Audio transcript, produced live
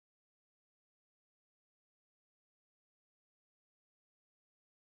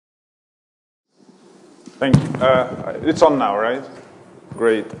Thank you. It's on now, right?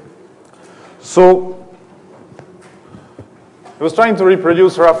 Great. So I was trying to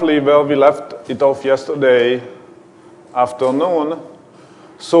reproduce roughly where we left it off yesterday afternoon.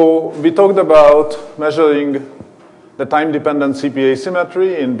 So we talked about measuring the time-dependent CP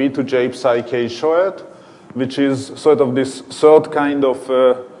asymmetry in B to J psi k short, which is sort of this third kind of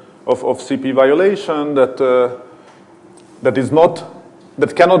CP violation that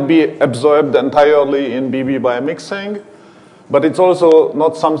cannot be absorbed entirely in BB by mixing, but it's also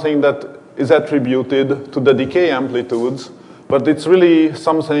not something that is attributed to the decay amplitudes, but it's really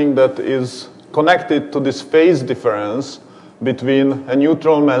something that is connected to this phase difference between a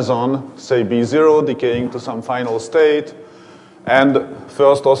neutral meson, say B0, decaying to some final state, and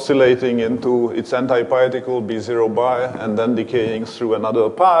first oscillating into its antiparticle B0 bar, and then decaying through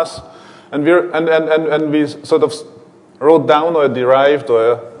another path. And we sort of wrote down or derived,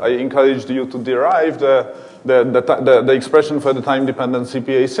 or I encouraged you to derive the expression for the time-dependent CP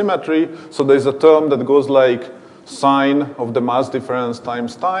asymmetry. So there's a term that goes like sine of the mass difference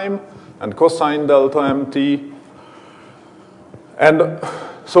times time, and cosine delta mt. And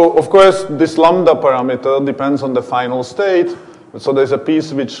so, of course, this lambda parameter depends on the final state. So there's a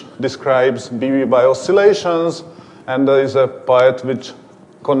piece which describes BB by oscillations, and there is a part which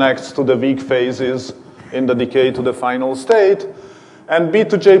connects to the weak phases in the decay to the final state. And B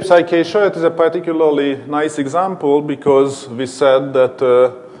to J psi k short is a particularly nice example because we said that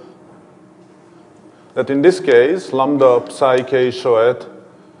in this case, lambda psi k short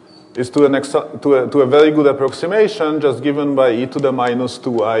is to a very good approximation just given by e to the minus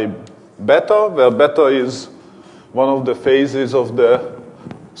 2i beta, where beta is one of the phases of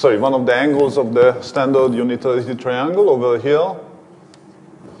one of the angles of the standard unitarity triangle over here.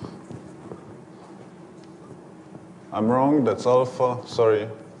 I'm wrong, that's alpha, sorry.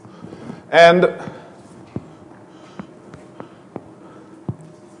 And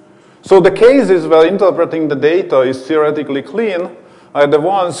so the cases where interpreting the data is theoretically clean are the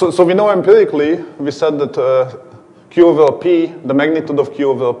ones, so we know empirically, we said that Q over P, the magnitude of Q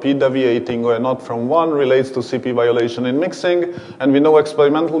over P deviating or not from 1 relates to CP violation in mixing, and we know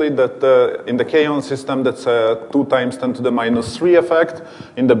experimentally that in the K-on system that's a 2 times 10 to the minus 3 effect.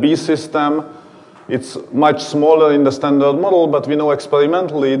 In the B system, it's much smaller in the standard model, but we know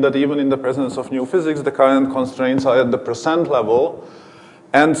experimentally that even in the presence of new physics, the current constraints are at the percent level.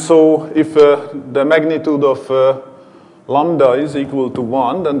 And so if the magnitude of lambda is equal to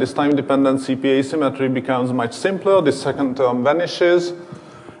 1, then this time-dependent CP asymmetry becomes much simpler. This second term vanishes.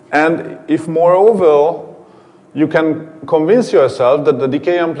 And if, moreover, you can convince yourself that the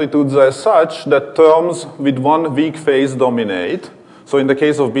decay amplitudes are such that terms with one weak phase dominate. So in the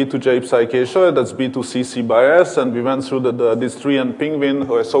case of B to J psi k short, that's B to CC by S, and we went through this tree and penguin,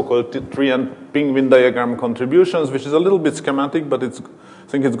 or so-called tree and penguin diagram contributions, which is a little bit schematic, but I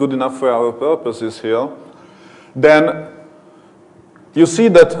think it's good enough for our purposes here. Then you see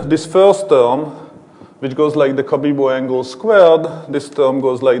that this first term, which goes like the Cabibbo angle squared, this term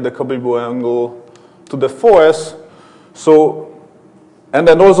goes like the Cabibbo angle to the fourth. So, and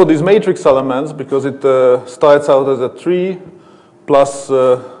then also these matrix elements, because it starts out as a tree plus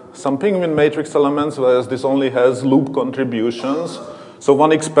some penguin matrix elements, whereas this only has loop contributions. So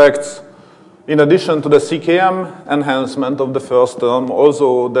one expects, in addition to the CKM enhancement of the first term,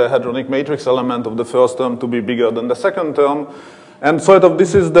 also the hadronic matrix element of the first term to be bigger than the second term. And sort of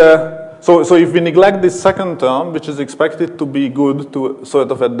this is so if we neglect this second term, which is expected to be good to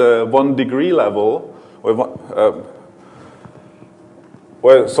sort of at the 1 degree level,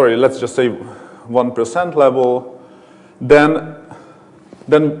 or sorry, let's just say 1% level, then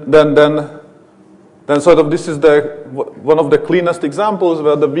sort of this is one of the cleanest examples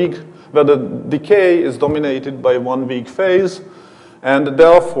where the decay is dominated by one weak phase, and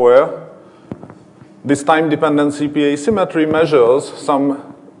therefore this time-dependent CP asymmetry measures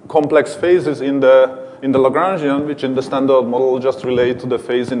some complex phases in the Lagrangian, which in the standard model just relate to the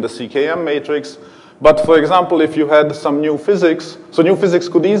phase in the CKM matrix. But for example, if you had some new physics, so new physics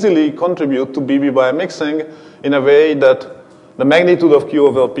could easily contribute to BB by mixing in a way that the magnitude of Q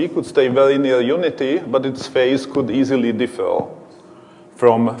over P could stay very near unity, but its phase could easily differ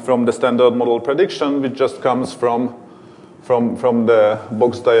from the standard model prediction, which just comes from the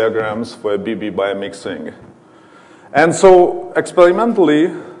box diagrams for BB by mixing. And so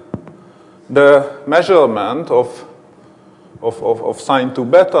experimentally, the measurement of sine 2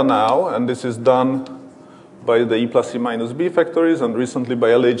 beta now, and this is done by the E plus E minus B factories and recently by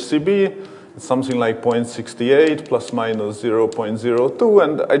LHCb, it's something like 0.68 plus minus 0.02.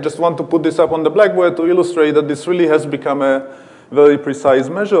 And I just want to put this up on the blackboard to illustrate that this really has become a very precise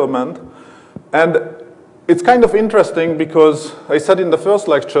measurement. And it's kind of interesting because I said in the first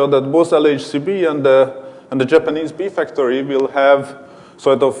lecture that both LHCb and the Japanese B factory will have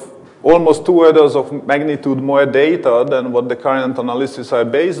sort of almost 2 orders of magnitude more data than what the current analyses are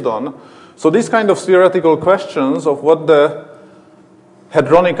based on. So these kind of theoretical questions of what the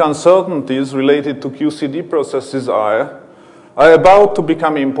hadronic uncertainties related to QCD processes are about to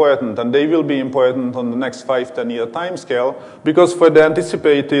become important, and they will be important on the next 5-10-year timescale, because for the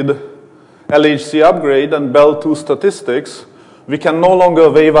anticipated LHC upgrade and Bell-2 statistics, we can no longer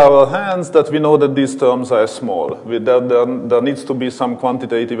wave our hands that we know that these terms are small. There needs to be some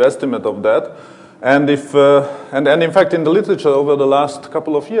quantitative estimate of that. And in fact, in the literature over the last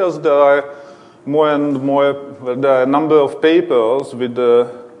couple of years, there are more and more, there are a number of papers with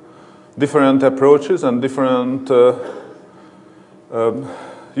different approaches and different,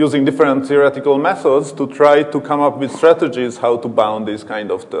 using different theoretical methods to try to come up with strategies how to bound these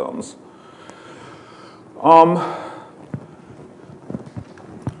kind of terms.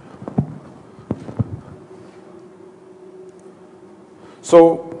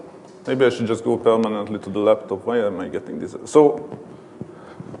 So maybe I should just go permanently to the laptop. Why am I getting this? So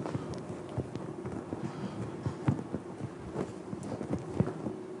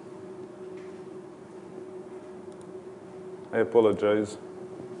I apologize.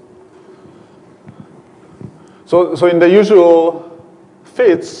 So in the usual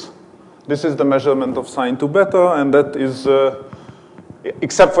fits, this is the measurement of sine 2 beta, and that is,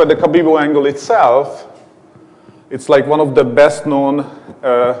 except for the Cabibbo angle itself, it's like one of the best known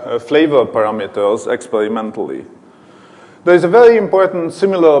Flavour parameters experimentally. There is a very important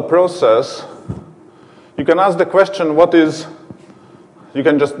similar process. You can ask the question, what is, you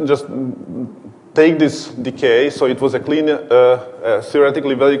can just take this decay, so it was a clean,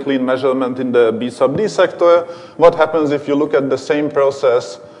 theoretically very clean measurement in the B sub D sector. What happens if you look at the same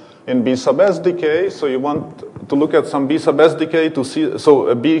process in B sub S decay? So you want to look at some B sub S decay to see, so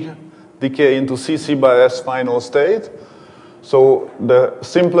a B decay into CC by S final state. So the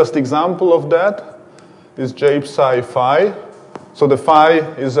simplest example of that is J psi phi. So the phi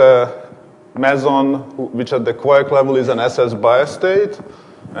is a meson which at the quark level is an SS bias state,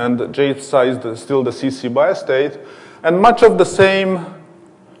 and J psi is still the CC bias state. And much of the same,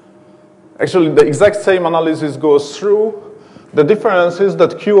 actually the exact same analysis goes through. The difference is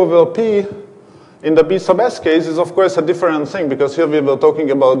that Q over P in the B sub S case is of course a different thing, because here we were talking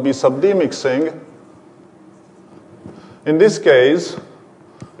about B sub D mixing. In this case,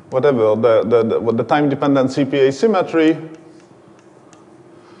 whatever, the time-dependent CPA symmetry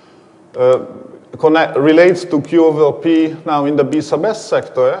relates to Q over P now in the B sub S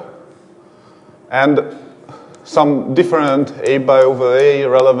sector, and some different A by over A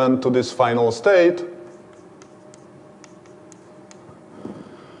relevant to this final state.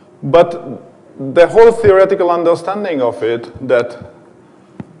 But the whole theoretical understanding of it that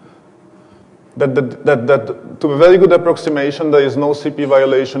to a very good approximation there is no CP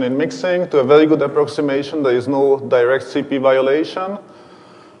violation in mixing, to a very good approximation there is no direct CP violation.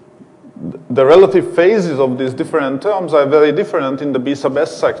 The relative phases of these different terms are very different in the B sub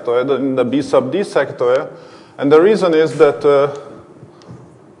S sector than in the B sub D sector. And the reason is that,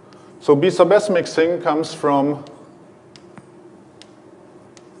 so B sub S mixing comes from,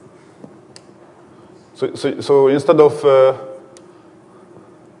 so instead of,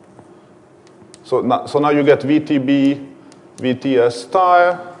 so now you get VTB, VTS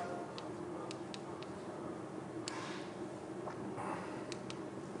star.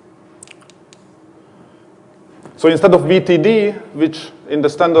 So instead of VTD, which in the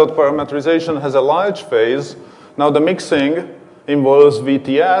standard parametrization has a large phase, now the mixing involves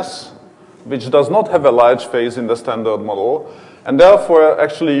VTS, which does not have a large phase in the standard model. And therefore,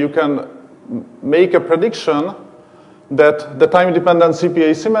 actually, you can make a prediction that the time-dependent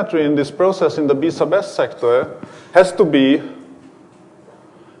CPA symmetry in this process in the B sub S sector has to be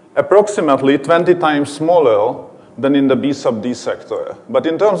approximately 20 times smaller than in the B sub D sector. But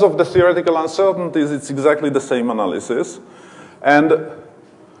in terms of the theoretical uncertainties, it's exactly the same analysis. And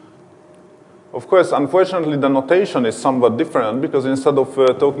of course, unfortunately, the notation is somewhat different, because instead of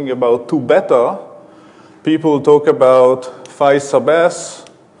talking about 2 beta, people talk about phi sub S.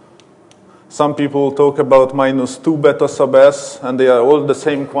 Some people talk about minus 2 beta sub S, and they are all the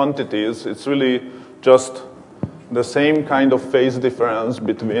same quantities. It's really just the same kind of phase difference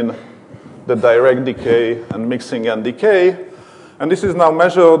between the direct decay and mixing and decay. And this is now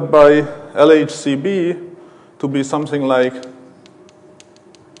measured by LHCb to be something like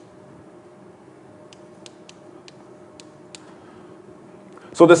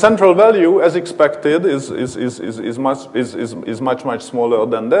so the central value, as expected, is much smaller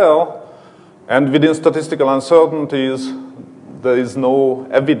than there. And within statistical uncertainties, there is no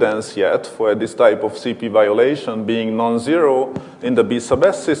evidence yet for this type of CP violation being non-zero in the B sub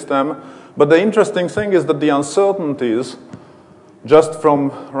S system. But the interesting thing is that the uncertainties, just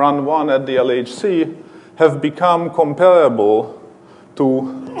from run 1 at the LHC, have become comparable to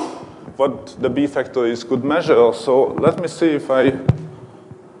what the B factories could measure. So let me see if I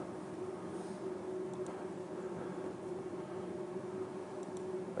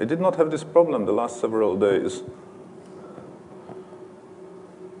did not have this problem the last several days.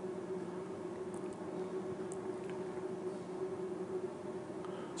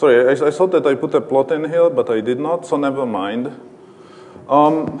 Sorry, I thought that I put a plot in here, but I did not, so never mind.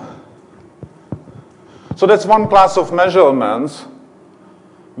 So that's one class of measurements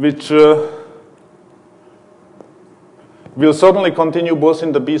which will certainly continue both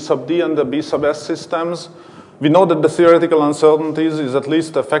in the B sub D and the B sub S systems. We know that the theoretical uncertainties is at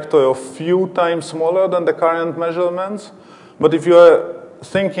least a factor of few times smaller than the current measurements. But if you are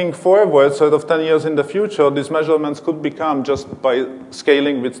thinking forward, sort of 10 years in the future, these measurements could become, just by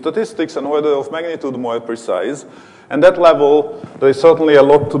scaling with statistics, an order of magnitude more precise. And that level, there is certainly a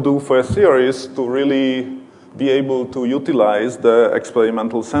lot to do for theories to really be able to utilize the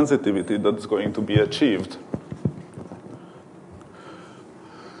experimental sensitivity that's going to be achieved.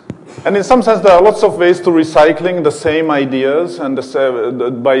 And in some sense, there are lots of ways to recycling the same ideas and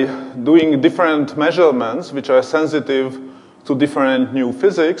by doing different measurements which are sensitive to different new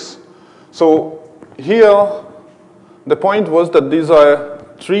physics. So here, the point was that these are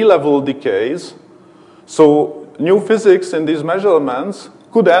tree-level decays. So new physics in these measurements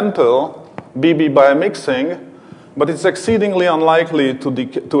could enter BB by mixing, but it's exceedingly unlikely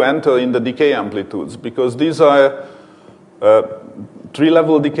to enter in the decay amplitudes, because these are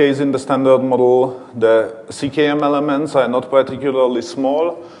tree-level decays in the standard model. The CKM elements are not particularly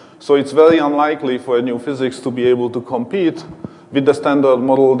small, so it's very unlikely for new physics to be able to compete with the standard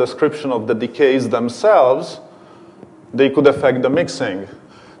model description of the decays themselves. They could affect the mixing.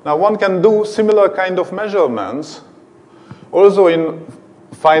 Now, one can do similar kind of measurements also in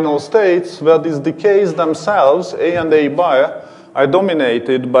final states where these decays themselves, A and A bar, are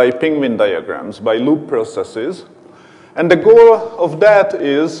dominated by penguin diagrams, by loop processes. And the goal of that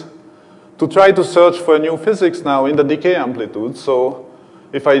is to try to search for new physics now in the decay amplitude. So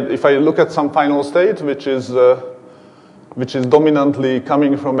if I look at some final state, which is dominantly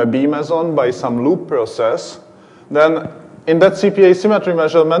coming from a B meson by some loop process, then in that CPA symmetry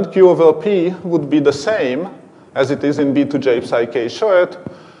measurement, Q over P would be the same as it is in B to J psi K short.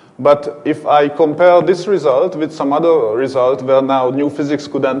 But if I compare this result with some other result where now new physics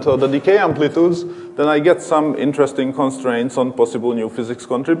could enter the decay amplitudes, then I get some interesting constraints on possible new physics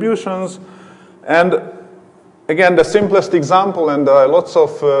contributions. And again, the simplest example, and there are lots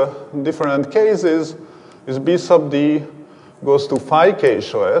of different cases, is B sub D goes to phi K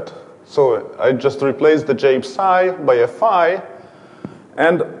short. So I just replace the J psi by a phi.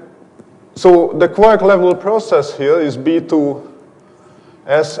 And so the quark level process here is B to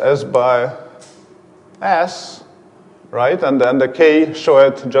S by S, right? And then the K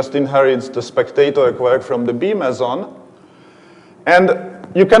short just inherits the spectator quark from the B meson. And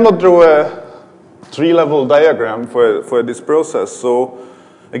you cannot draw a tree-level diagram for this process. So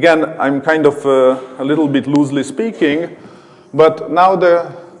again, I'm kind of a little bit loosely speaking, but now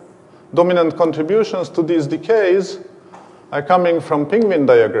the dominant contributions to these decays are coming from penguin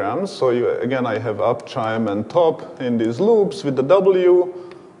diagrams. So again, I have upchime and top in these loops with the W.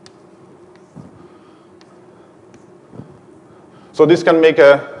 So this can make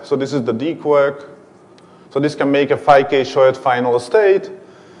so this is the D quark. So this can make a phi K short final state.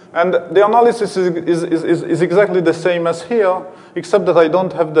 And the analysis is exactly the same as here, except that I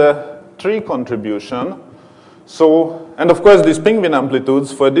don't have the tree contribution. So, and of course, these penguin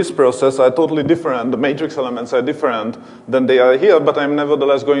amplitudes for this process are totally different. The matrix elements are different than they are here, but I'm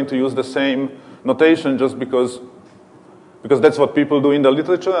nevertheless going to use the same notation just because that's what people do in the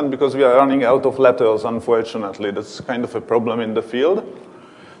literature, and because we are running out of letters, unfortunately. That's kind of a problem in the field.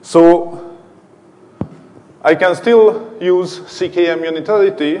 So I can still use CKM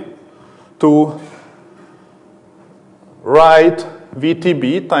unitarity to write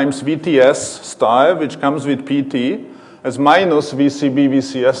VTB times VTS star, which comes with PT, as minus VCB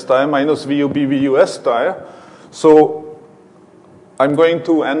VCS star minus VUB VUS star. So I'm going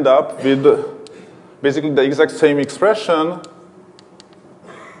to end up with basically the exact same expression.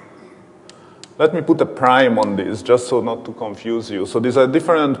 Let me put a prime on this, just so not to confuse you. So these are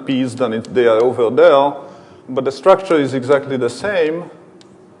different P's than they are over there, but the structure is exactly the same.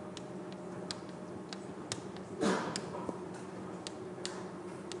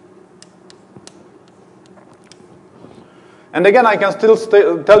 And again, I can still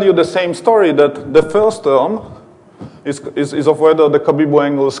tell you the same story, that the first term is of order the Cabibbo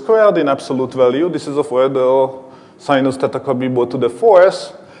angle squared in absolute value. This is of order sinus theta Cabibbo to the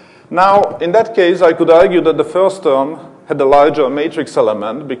fourth. Now, in that case, I could argue that the first term had a larger matrix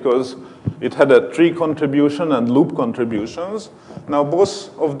element because it had a tree contribution and loop contributions. Now,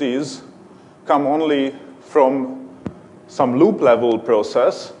 both of these come only from some loop level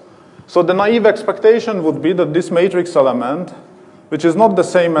process. So the naive expectation would be that this matrix element, which is not the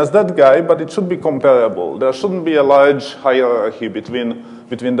same as that guy, but it should be comparable. There shouldn't be a large hierarchy between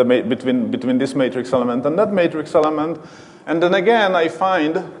this matrix element and that matrix element. And then again, I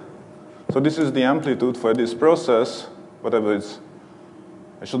find, so this is the amplitude for this process, whatever it's,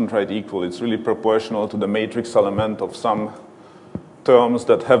 I shouldn't write equal, it's really proportional to the matrix element of some terms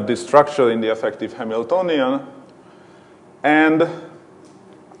that have this structure in the effective Hamiltonian. And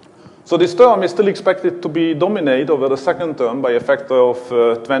so this term is still expected to be dominate over the second term by a factor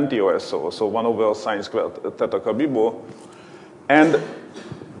of 20 or so 1 over sine squared theta Cabibbo. And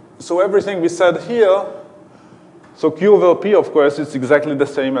so everything we said here, so Q over P, of course, is exactly the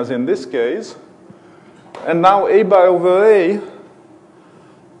same as in this case. And now A bar over A,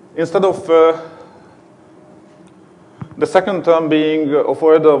 instead of the second term being of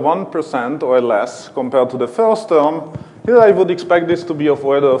order 1% or less compared to the first term, here I would expect this to be of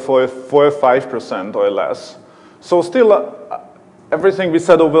order 4 or 5% or less. So still, everything we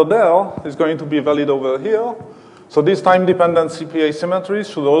said over there is going to be valid over here. So these time-dependent CPA symmetries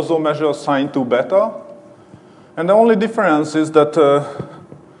should also measure sine 2 beta. And the only difference is that,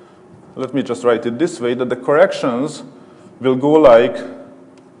 let me just write it this way, that the corrections will go like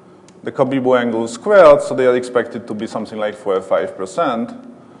the Cabibbo angle squared, so they are expected to be something like 4 or 5%,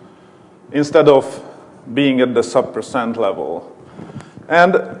 instead of being at the sub% level.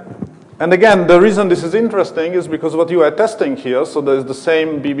 And again, the reason this is interesting is because what you are testing here, so there's the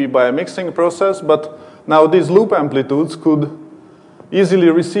same BB by a mixing process, but now these loop amplitudes could easily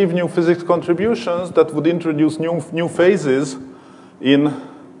receive new physics contributions that would introduce new phases in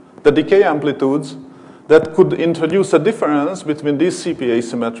the decay amplitudes that could introduce a difference between these CPA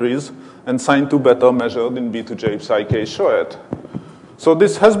symmetries and sine 2 beta measured in B2J psi k short. So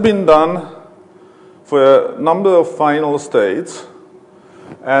this has been done for a number of final states,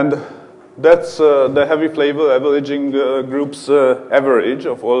 and that's the heavy flavor averaging group's average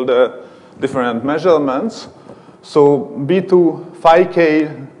of all the different measurements. So B2 phi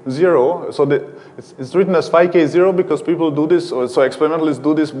k0, so it's written as phi k0 because people do this, or so experimentalists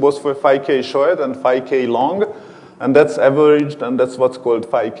do this both for phi k short and phi k long, and that's averaged, and that's what's called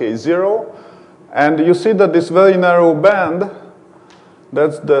phi k0. And you see that this very narrow band,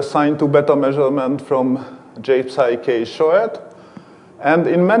 that's the sine 2 beta measurement from J psi k short. And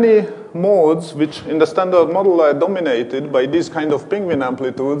in many modes, which in the standard model are dominated by these kind of penguin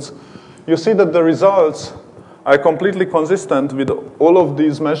amplitudes, you see that the results are completely consistent with all of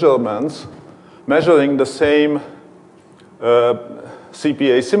these measurements, measuring the same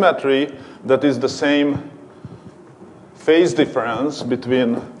CPA symmetry that is the same phase difference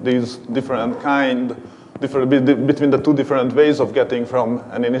between these different between the two different ways of getting from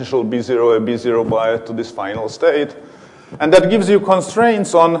an initial B0 or B0 bar to this final state. And that gives you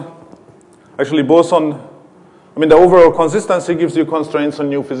constraints on, actually both on, I mean the overall consistency gives you constraints on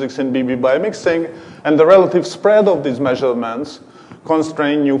new physics in BB by mixing, and the relative spread of these measurements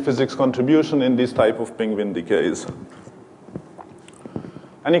constrain new physics contribution in this type of penguin decays.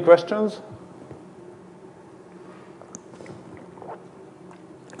 Any questions?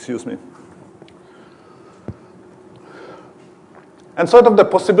 Excuse me. And sort of the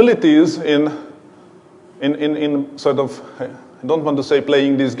possibilities in sort of, I don't want to say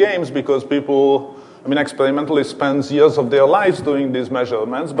playing these games because people, I mean, experimentalists spend years of their lives doing these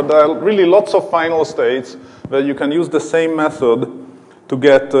measurements, but there are really lots of final states where you can use the same method to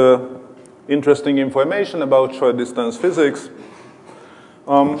get interesting information about short distance physics.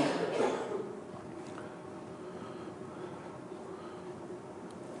 So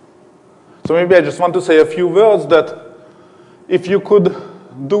maybe I just want to say a few words that if you could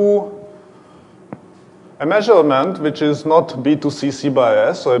do a measurement which is not B2CC by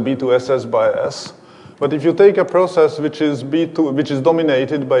S or B2SS by S, but if you take a process which is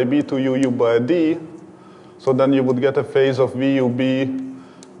dominated by B2UU by D, so then you would get a phase of VUB,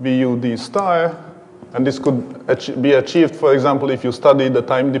 VUD star, and this could be achieved, for example, if you study the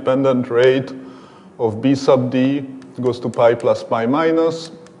time-dependent rate of B sub D goes to pi plus pi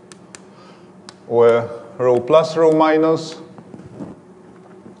minus, or rho plus rho minus.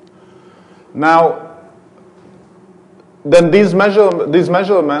 Now, then these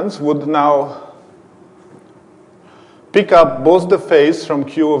measurements would now pick up both the phase from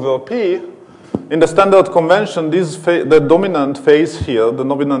Q over P. In the standard convention, the dominant phase here, the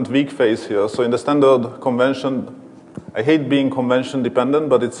dominant weak phase here. So in the standard convention, I hate being convention dependent,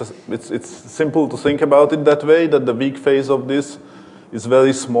 but it's simple to think about it that way, that the weak phase of this is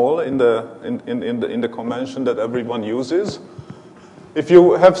very small in the convention that everyone uses. If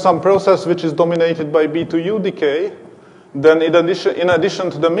you have some process which is dominated by B to U decay, then in addition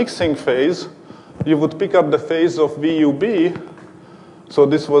to the mixing phase, you would pick up the phase of VUB. So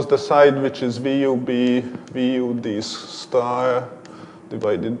this was the side which is VUB, VUD star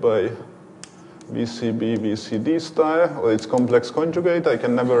divided by VCB, VCD star, or its complex conjugate. I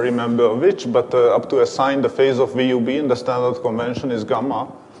can never remember which, but up to a sign, the phase of VUB in the standard convention is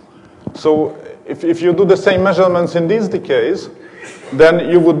gamma. So if you do the same measurements in these decays, then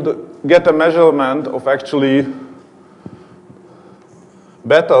you would get a measurement of actually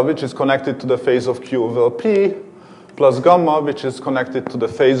beta, which is connected to the phase of Q over P, plus gamma, which is connected to the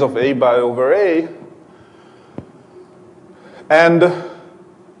phase of A bar over A. And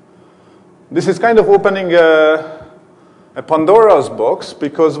this is kind of opening a Pandora's box,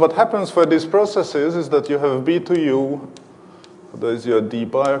 because what happens for these processes is that you have B to U, so there's your D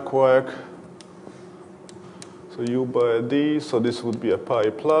bar quark, so U bar D, so this would be a pi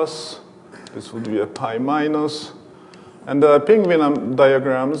plus, this would be a pi minus, and there are penguin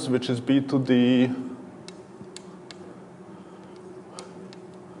diagrams, which is B to D.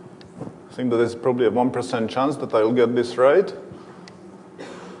 I think that there's probably a 1% chance that I'll get this right.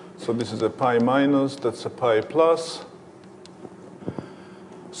 So this is a pi minus, that's a pi plus.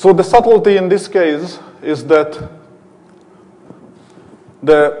 So the subtlety in this case is that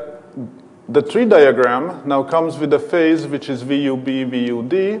the tree diagram now comes with a phase which is VUB,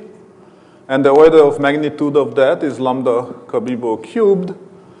 VUD, and the order of magnitude of that is lambda Cabibbo cubed.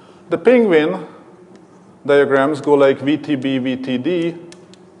 The penguin diagrams go like VTB, VTD,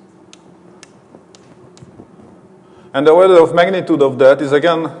 and the order of magnitude of that is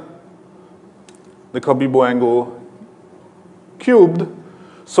again the Cabibbo angle cubed.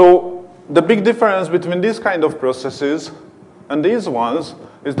 So the big difference between these kind of processes and these ones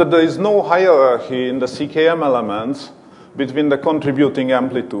is that there is no hierarchy in the CKM elements between the contributing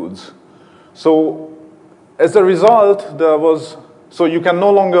amplitudes. So as a result, so you can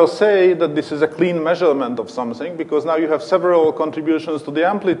no longer say that this is a clean measurement of something, because now you have several contributions to the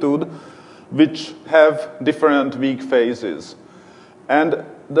amplitude which have different weak phases. And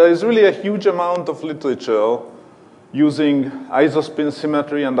there is really a huge amount of literature using isospin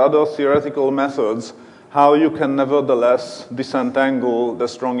symmetry and other theoretical methods how you can nevertheless disentangle the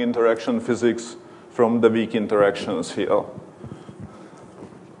strong interaction physics from the weak interactions here.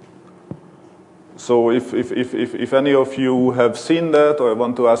 So if any of you have seen that or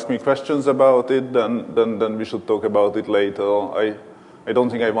want to ask me questions about it, then we should talk about it later. I don't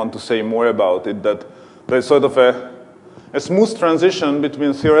think I want to say more about it, that there's sort of a smooth transition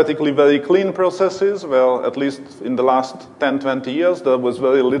between theoretically very clean processes, where at least in the last 10, 20 years, there was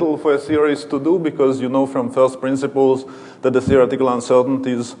very little for theorists to do, because you know from first principles that the theoretical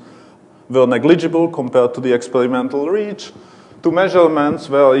uncertainties were negligible compared to the experimental reach, to measurements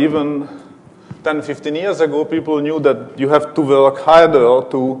where even 10, 15 years ago, people knew that you have to work harder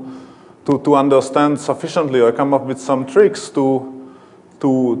to understand sufficiently or come up with some tricks to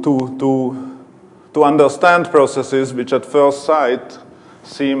understand processes which at first sight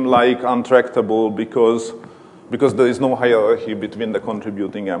seem like untractable because there is no hierarchy between the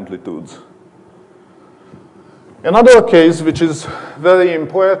contributing amplitudes. Another case which is very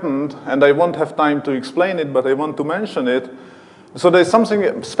important, and I won't have time to explain it, but I want to mention it. So there's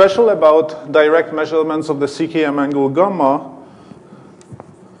something special about direct measurements of the CKM angle gamma.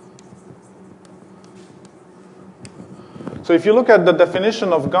 So if you look at the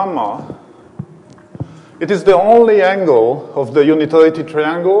definition of gamma, it is the only angle of the unitarity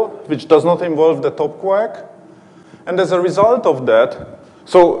triangle which does not involve the top quark. And as a result of that,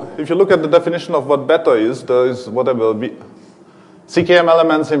 so if you look at the definition of what beta is, there is whatever CKM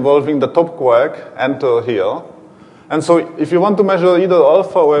elements involving the top quark enter here. And so if you want to measure either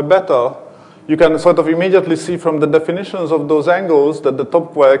alpha or beta, you can sort of immediately see from the definitions of those angles that the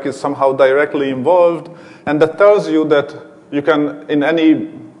top quark is somehow directly involved. And that tells you that you can, in any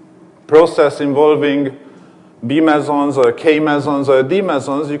process involving B mesons or K mesons or D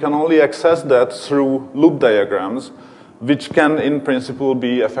mesons, you can only access that through loop diagrams, which can, in principle,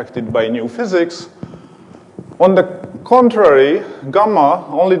 be affected by new physics. On the contrary, gamma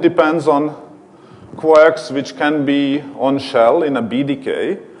only depends on quarks which can be on shell in a B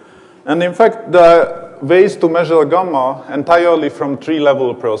decay. And in fact, there are ways to measure gamma entirely from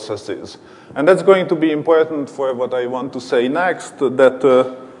tree-level processes. And that's going to be important for what I want to say next, that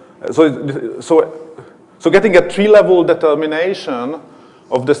so getting a tree-level determination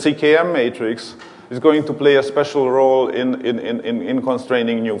of the CKM matrix is going to play a special role in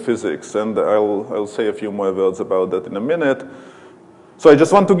constraining new physics. And I'll say a few more words about that in a minute. So I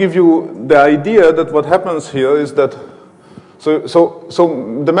just want to give you the idea that what happens here is that, so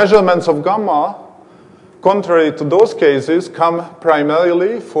the measurements of gamma, contrary to those cases, come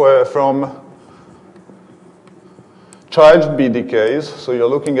primarily from charged B decays. So you're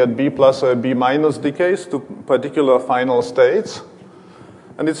looking at B plus or B minus decays to particular final states.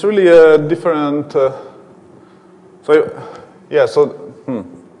 And it's really a different, so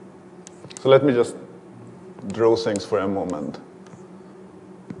let me just draw things for a moment.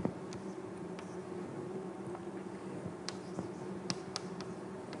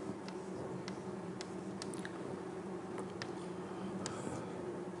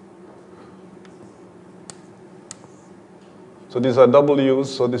 So these are W's,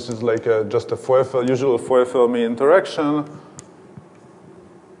 so this is like just a usual four Fermi interaction.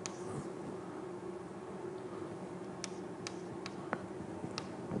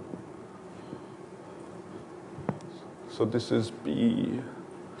 So this is B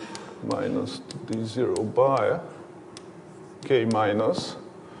minus D0 by K minus.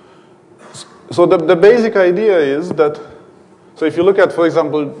 So the basic idea is that, so if you look at, for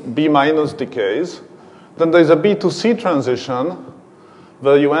example, B minus decays, then there's a B to C transition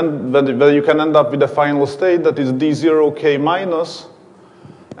where you can end up with a final state that is D0 K minus,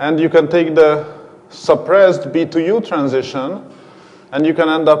 and you can take the suppressed B to U transition, and you can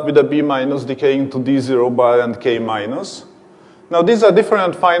end up with a B minus decaying to D0 bar and K minus. Now these are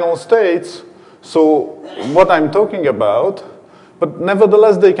different final states, so what I'm talking about, but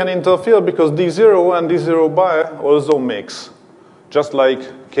nevertheless they can interfere because D0 and D0 bar also mix. Just like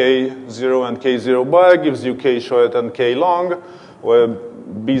K0 and K0 bar gives you K short and K long, where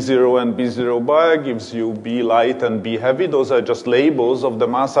B0 and B0 bar gives you B light and B heavy. Those are just labels of the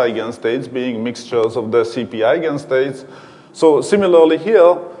mass eigenstates being mixtures of the CP eigenstates. So similarly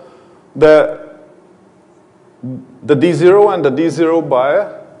here, the D0 and the D0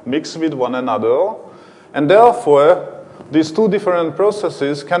 bar mix with one another, and therefore these two different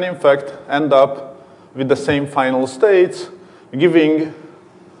processes can in fact end up with the same final states, giving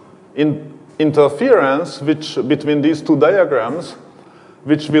interference between these two diagrams,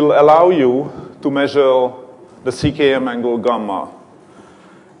 which will allow you to measure the CKM angle gamma.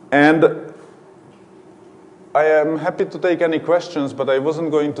 And I am happy to take any questions, but I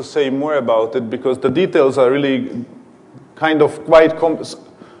wasn't going to say more about it because the details are really kind of quite complex.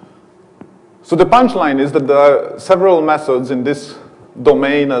 So the punchline is that there are several methods in this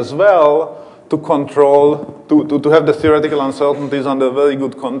domain as well to control, to have the theoretical uncertainties under very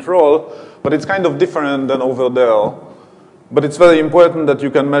good control, but it's kind of different than over there. But it's very important that you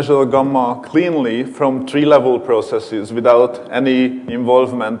can measure gamma cleanly from tree-level processes without any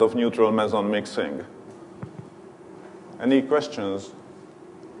involvement of neutral meson mixing. Any questions?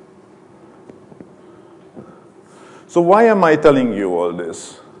 So why am I telling you all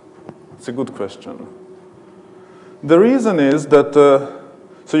this? It's a good question. The reason is that,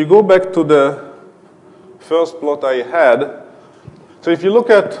 so you go back to the first plot I had. So if you look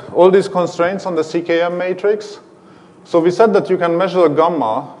at all these constraints on the CKM matrix, so we said that you can measure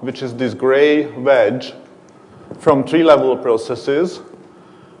gamma, which is this gray wedge, from tree-level processes.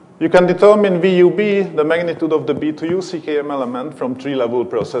 You can determine VUB, the magnitude of the B to U CKM element from tree-level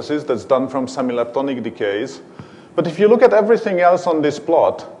processes. That's done from semi-leptonic decays. But if you look at everything else on this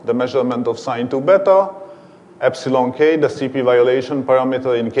plot, the measurement of sine 2 beta, epsilon k, the CP violation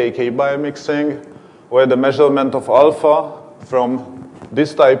parameter in KK biomixing, or the measurement of alpha from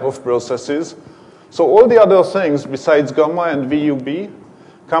this type of processes. So all the other things besides gamma and VUB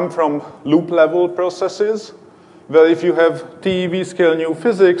come from loop-level processes, where if you have TeV scale new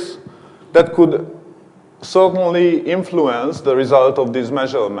physics, that could certainly influence the result of these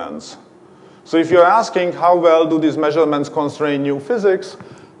measurements. So if you're asking how well do these measurements constrain new physics,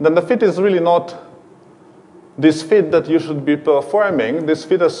 then the fit is really not this fit that you should be performing. This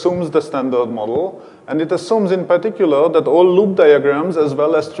fit assumes the standard model, and it assumes in particular that all loop diagrams as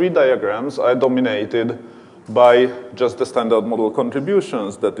well as tree diagrams are dominated by just the standard model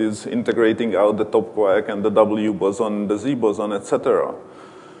contributions, that is integrating out the top quark and the W boson, the Z boson, etc.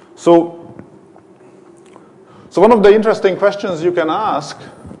 So one of the interesting questions you can ask,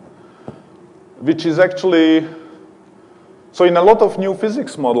 which is actually, so in a lot of new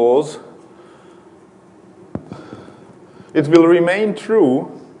physics models, it will remain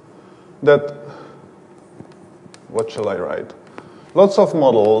true that what shall I write? Lots of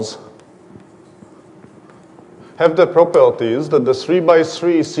models have the properties that the 3 by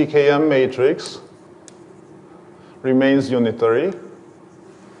 3 CKM matrix remains unitary.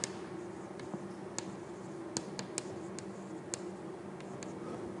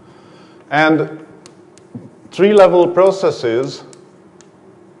 And tree-level processes,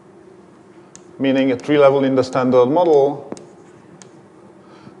 meaning a tree-level in the standard model,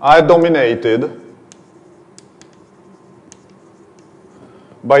 are dominated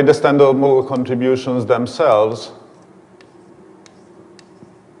by the standard model contributions themselves.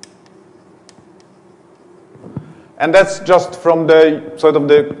 And that's just from the sort of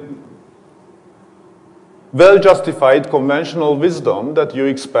the well-justified conventional wisdom that you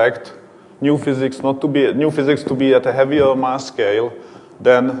expect new physics to be at a heavier mass scale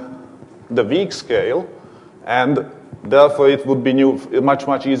than the weak scale, and therefore it would be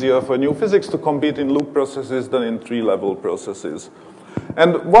much easier for new physics to compete in loop processes than in tree-level processes.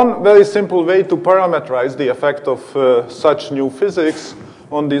 And one very simple way to parameterize the effect of such new physics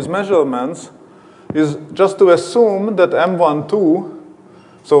on these measurements is just to assume that M12,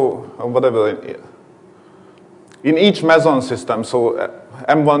 so whatever, in each meson system, so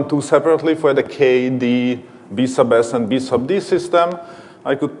M12 separately for the K, D, B sub S, and B sub D system,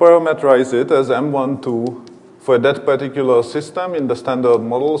 I could parameterize it as M12 for that particular system in the standard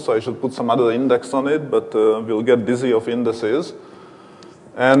model, so I should put some other index on it, but we'll get dizzy of indices.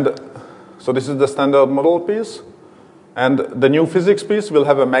 And so this is the standard model piece. And the new physics piece will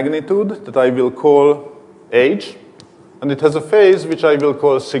have a magnitude that I will call H, and it has a phase which I will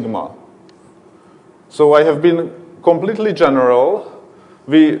call sigma. So I have been completely general.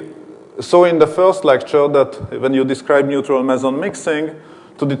 We saw in the first lecture that when you describe neutral meson mixing,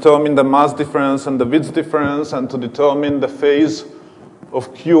 to determine the mass difference and the width difference, and to determine the phase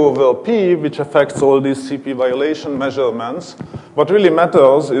of Q over P, which affects all these CP violation measurements, what really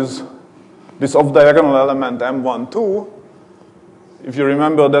matters is this off-diagonal element M12. If you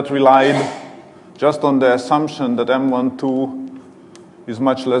remember, that relied just on the assumption that M12 is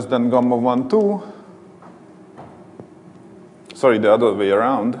much less than gamma 12. Sorry, the other way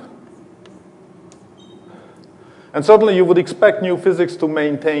around. And certainly you would expect new physics to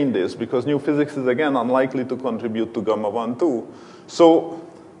maintain this, because new physics is, again, unlikely to contribute to gamma 12. So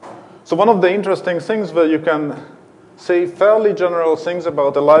one of the interesting things where you can say fairly general things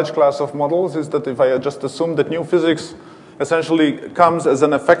about a large class of models is that if I just assume that new physics essentially comes as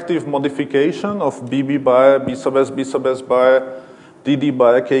an effective modification of BB by B sub S by DD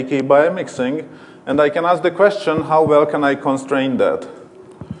by KK by mixing, and I can ask the question, how well can I constrain that?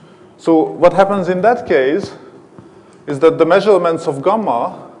 So what happens in that case is that the measurements of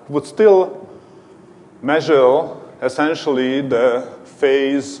gamma would still measure essentially the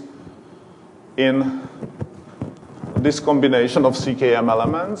phase in this combination of CKM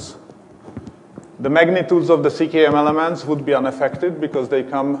elements. The magnitudes of the CKM elements would be unaffected because they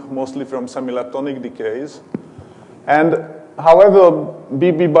come mostly from semi-leptonic decays. And however,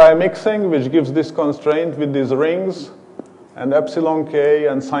 BB by mixing, which gives this constraint with these rings, and epsilon k,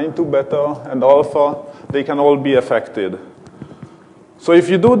 and sine 2 beta, and alpha, they can all be affected. So if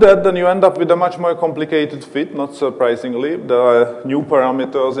you do that, then you end up with a much more complicated fit, not surprisingly. There are new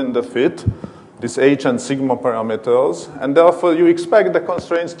parameters in the fit, these H and sigma parameters, and therefore you expect the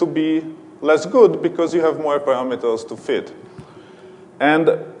constraints to be less good because you have more parameters to fit. And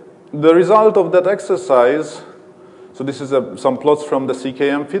the result of that exercise, so this is some plots from the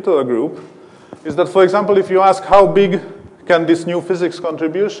CKM fitter group, is that, for example, if you ask how big can this new physics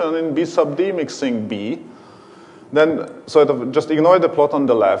contribution in B sub D mixing be, then sort of just ignore the plot on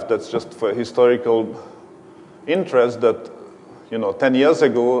the left. That's just for historical interest that, 10 years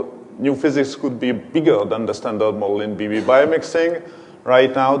ago, new physics could be bigger than the standard model in BB biomixing.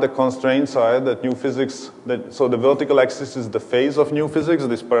 Right now, the constraints are that new physics, so the vertical axis is the phase of new physics,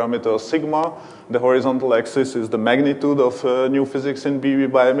 this parameter sigma. The horizontal axis is the magnitude of new physics in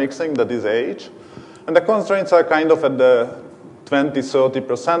BB biomixing, that is H. And the constraints are kind of at the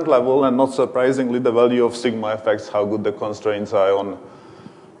 20–30% level, and not surprisingly, the value of sigma affects how good the constraints are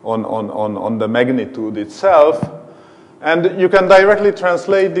on the magnitude itself. And you can directly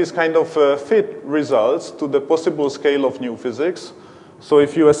translate these kind of fit results to the possible scale of new physics. So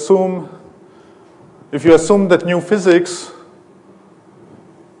if you assume that new physics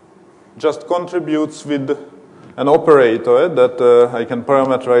just contributes with an operator that I can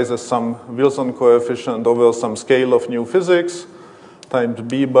parameterize as some Wilson coefficient over some scale of new physics, times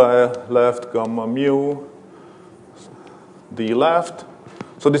B by left gamma mu D left.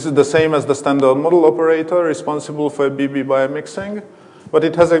 So this is the same as the standard model operator responsible for BB biomixing, but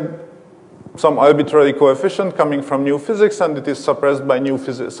it has a some arbitrary coefficient coming from new physics, and it is suppressed by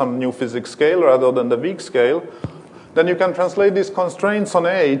some new physics scale rather than the weak scale, then you can translate these constraints on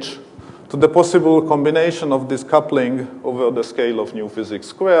H to the possible combination of this coupling over the scale of new physics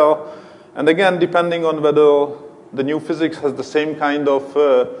square. And again, depending on whether the new physics has the same kind of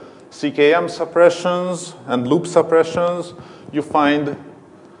CKM suppressions and loop suppressions, you find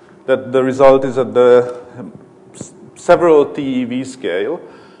that the result is at the several TeV scale.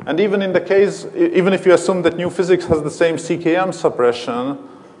 And even in the case, even if you assume that new physics has the same CKM suppression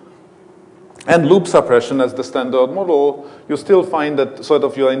and loop suppression as the standard model, you still find that sort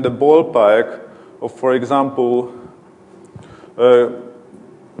of you're in the ballpark of, for example,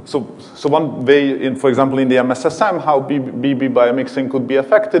 so one way, for example, in the MSSM, how BB biomixing could be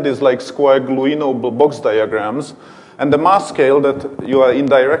affected is like square gluino box diagrams. And the mass scale that you are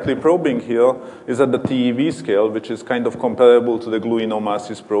indirectly probing here is at the TeV scale, which is kind of comparable to the gluino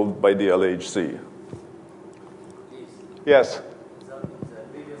masses probed by the LHC. Yes?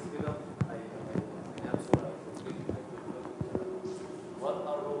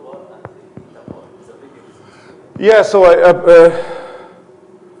 Yeah, so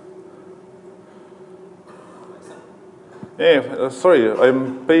sorry,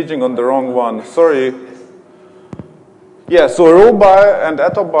 I'm paging on the wrong one. Sorry. Yeah, so rho bar and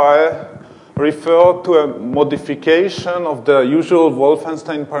eta bar refer to a modification of the usual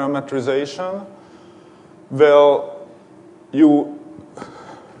Wolfenstein parametrization, where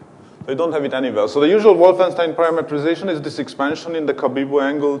I don't have it anywhere. So the usual Wolfenstein parametrization is this expansion in the Cabibbo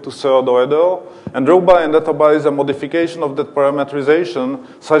angle to third order, and rho bar and eta bar is a modification of that parametrization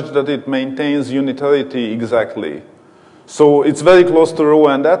such that it maintains unitarity exactly. So it's very close to rho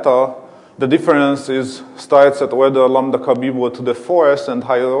and eta. The difference starts at order lambda Cabibbo to the fourth and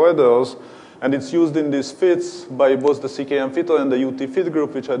higher orders, and it's used in these fits by both the CKM fitter and the UT fit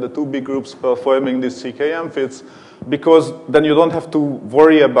group, which are the two big groups performing these CKM fits, because then you don't have to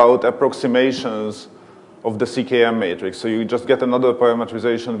worry about approximations of the CKM matrix. So you just get another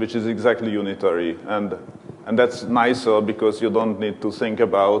parametrization which is exactly unitary, and that's nicer because you don't need to think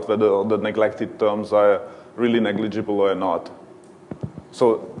about whether the neglected terms are really negligible or not.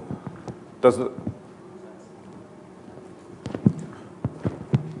 So does the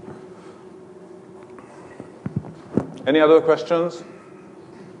any other questions?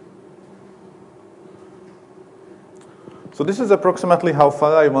 So this is approximately how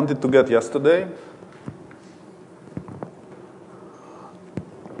far I wanted to get yesterday.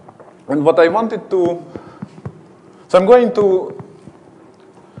 And what I wanted to, so I'm going to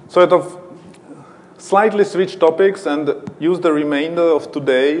sort of slightly switch topics and use the remainder of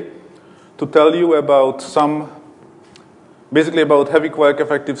today to tell you about basically about heavy quark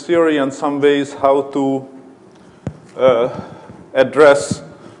effective theory and some ways how to address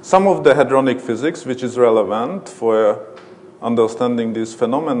some of the hadronic physics which is relevant for understanding these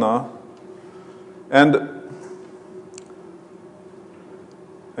phenomena. And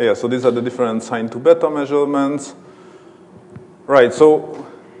yeah, so these are the different sine to beta measurements. Right, so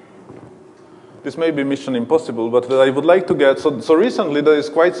this may be mission impossible, but what I would like to get, so recently there is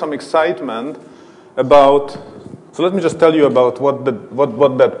quite some excitement about, so let me just tell you about what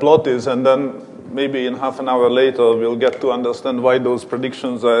that plot is, and then maybe in half an hour later we'll get to understand why those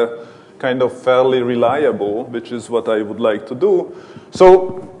predictions are kind of fairly reliable, which is what I would like to do.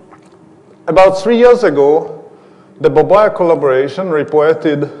 So about 3 years ago, the Boboya collaboration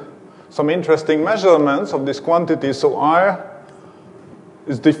reported some interesting measurements of this quantity. So R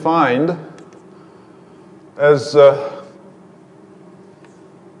is defined as the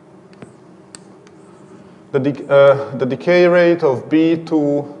decay rate of B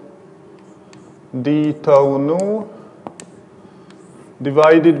to d tau nu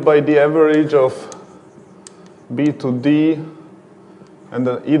divided by the average of B to D and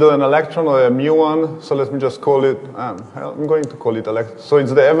either an electron or a muon. So let me just call it, I'm going to call it electron. So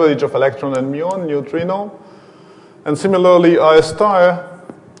it's the average of electron and muon, neutrino. And similarly, R star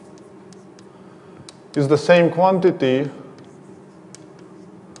is the same quantity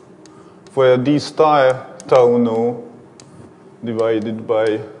for a D star tau nu divided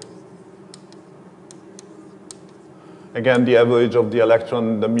by, again, the average of the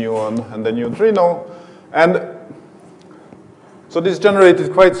electron, the muon, and the neutrino. And so this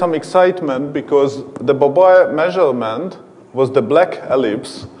generated quite some excitement because the Boboya measurement was the black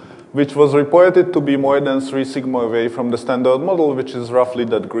ellipse, which was reported to be more than 3 sigma away from the standard model, which is roughly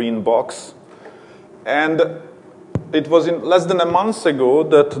that green box. And it was in less than a month ago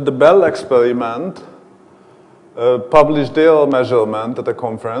that the Bell experiment published their measurement at a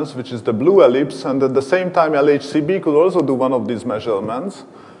conference, which is the blue ellipse, and at the same time LHCb could also do one of these measurements.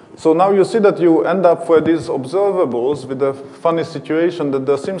 So now you see that you end up for these observables with a funny situation that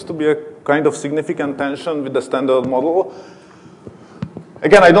there seems to be a kind of significant tension with the standard model.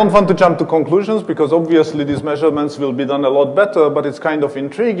 Again, I don't want to jump to conclusions because obviously these measurements will be done a lot better, but it's kind of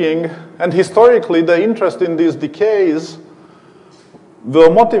intriguing. And historically, the interest in these decays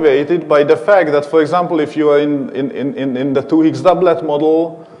were motivated by the fact that, for example, if you are in the 2 Higgs doublet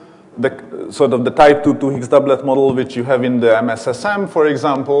model, sort of the type 2 Higgs doublet model which you have in the MSSM, for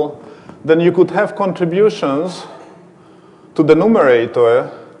example, then you could have contributions to the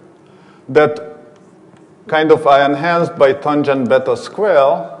numerator that kind of are enhanced by tangent beta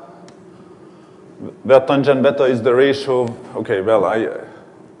square, where tangent beta is the ratio of, okay, well,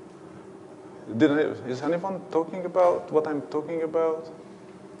 is anyone talking about what I'm talking about?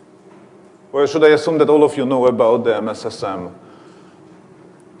 Or should I assume that all of you know about the MSSM?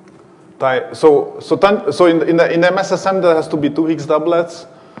 So in the MSSM, there has to be 2 Higgs doublets.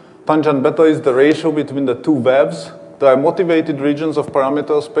 Tangent beta is the ratio between the 2 webs. There are motivated regions of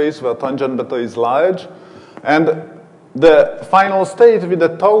parameter space where tangent beta is large. And the final state with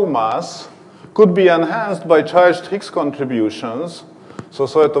the tau mass could be enhanced by charged Higgs contributions. So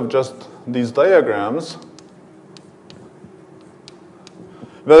sort of just these diagrams.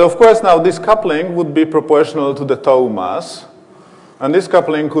 Well, of course, now this coupling would be proportional to the tau mass. And this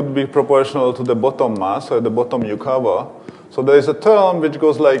coupling could be proportional to the bottom mass, or the bottom you cover. So there is a term which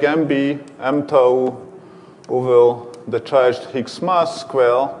goes like mb, m tau, over the charged Higgs mass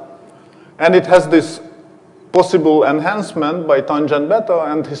square. And it has this possible enhancement by tangent beta.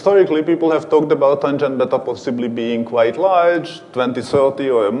 And historically, people have talked about tangent beta possibly being quite large, 20, 30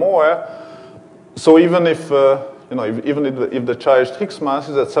 or more. So even if, if the charged Higgs mass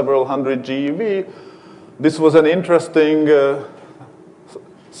is at several hundred GeV, this was an interesting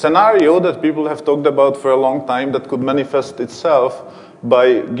scenario that people have talked about for a long time that could manifest itself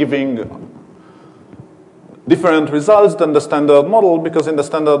by giving different results than the standard model, because in the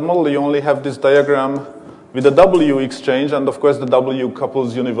standard model you only have this diagram with the W exchange, and of course the W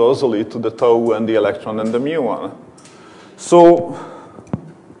couples universally to the tau and the electron and the muon. So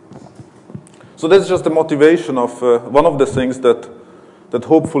that's just the motivation of one of the things that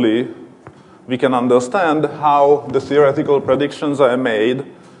hopefully we can understand how the theoretical predictions are made.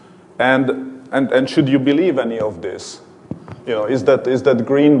 And should you believe any of this? Is that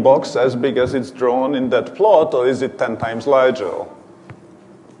green box as big as it's drawn in that plot, or is it 10 times larger?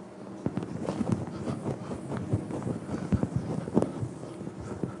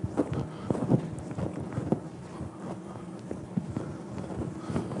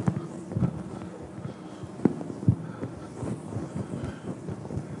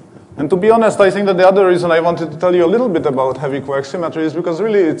 And to be honest, I think that the other reason I wanted to tell you a little bit about heavy quark symmetry is because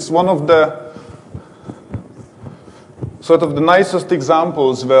really it's one of the sort of the nicest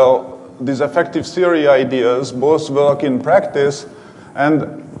examples where these effective theory ideas both work in practice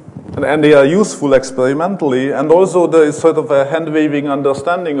and they are useful experimentally, and also there is sort of a hand-waving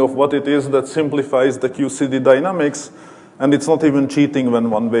understanding of what it is that simplifies the QCD dynamics, and it's not even cheating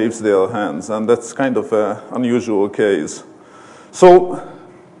when one waves their hands, and that's kind of an unusual case. So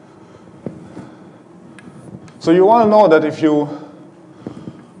you all know that if you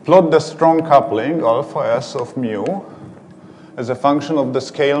plot the strong coupling, alpha s of mu, as a function of the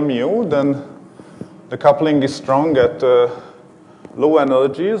scale mu, then the coupling is strong at low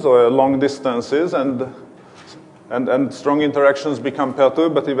energies or long distances, and strong interactions become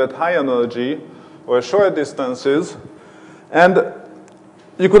perturbative at high energy or short distances. And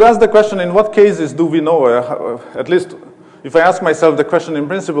you could ask the question, in what cases do we know, or at least if I ask myself the question in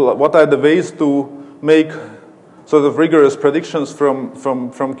principle, what are the ways to make sort of rigorous predictions from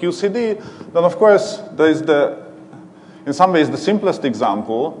QCD, then of course there is in some ways the simplest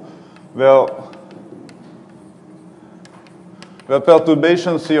example where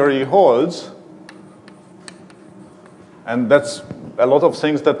perturbation theory holds, and that's a lot of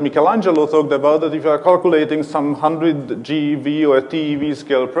things that Michelangelo talked about, that if you are calculating some 100 GeV or TeV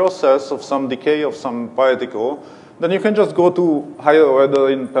scale process of some decay of some particle, then you can just go to higher order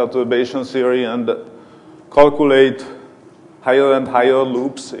in perturbation theory and calculate higher and higher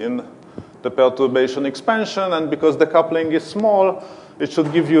loops in the perturbation expansion, and because the coupling is small, it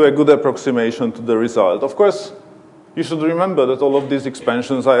should give you a good approximation to the result. Of course, you should remember that all of these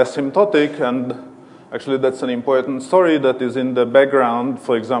expansions are asymptotic, and actually that's an important story that is in the background.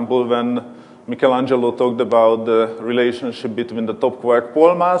 For example, when Michelangelo talked about the relationship between the top quark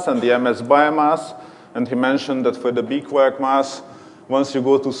pole mass and the MS biomass, and he mentioned that for the B quark mass, once you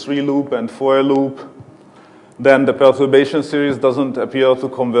go to 3-loop and 4-loop, then the perturbation series doesn't appear to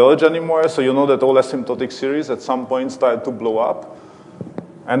converge anymore. So you know that all asymptotic series at some point start to blow up.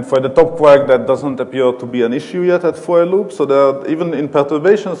 And for the top quark, that doesn't appear to be an issue yet at for a loop. So there, even in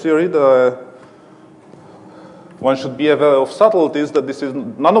perturbation theory, one should be aware of subtleties that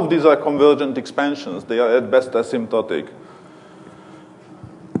none of these are convergent expansions. They are at best asymptotic.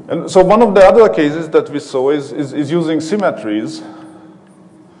 And so one of the other cases that we saw is using symmetries.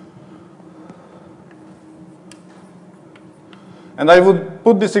 And I would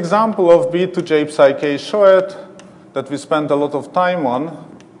put this example of B to J psi k short that we spent a lot of time on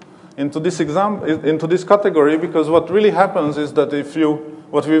into this category, because what really happens is that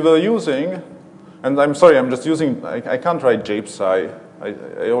what we were using, and I'm sorry, I'm just using, I can't write J psi.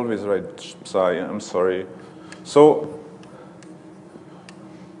 I always write psi, I'm sorry. So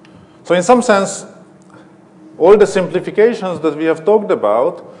in some sense, all the simplifications that we have talked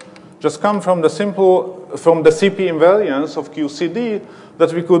about just come from the CP invariance of QCD,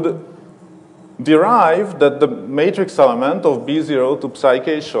 that we could derive that the matrix element of B0 to psi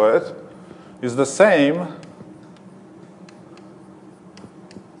k short is the same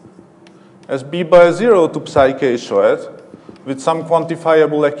as B bar 0 to psi k short with some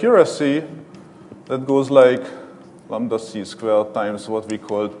quantifiable accuracy that goes like lambda c squared times what we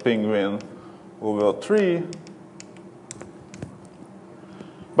called penguin over 3.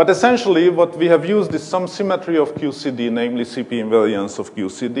 But essentially, what we have used is some symmetry of QCD, namely CP invariance of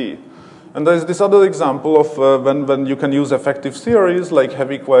QCD. And there's this other example of when you can use effective theories, like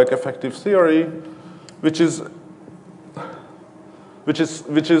heavy quark effective theory, which is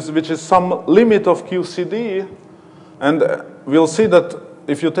some limit of QCD. And we'll see that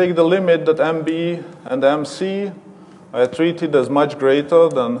if you take the limit that MB and MC are treated as much greater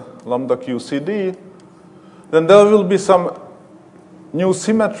than lambda QCD, then there will be some new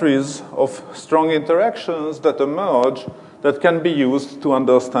symmetries of strong interactions that emerge that can be used to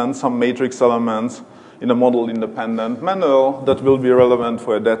understand some matrix elements in a model-independent manner that will be relevant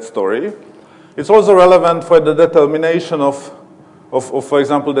for that story. It's also relevant for the determination of, for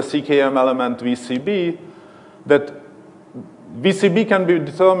example, the CKM element VCB, that VCB can be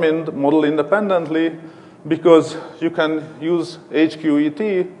determined model-independently because you can use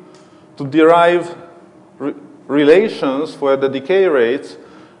HQET to derive relations for the decay rates,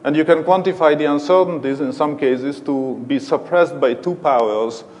 and you can quantify the uncertainties in some cases to be suppressed by 2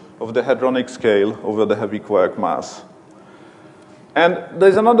 powers of the hadronic scale over the heavy quark mass. And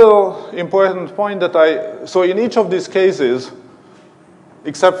there's another important point that so in each of these cases,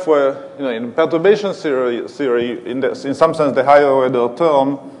 except for, in perturbation theory, in some sense, the higher order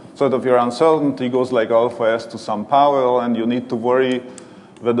term, sort of your uncertainty goes like alpha s to some power, and you need to worry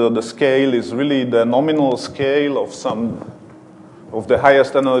whether the scale is really the nominal scale of the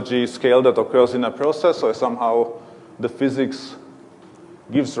highest energy scale that occurs in a process, or somehow the physics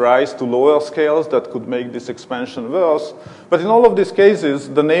gives rise to lower scales that could make this expansion worse. But in all of these cases,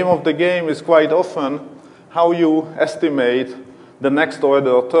 the name of the game is quite often how you estimate the next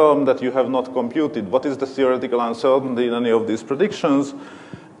order term that you have not computed. What is the theoretical uncertainty in any of these predictions?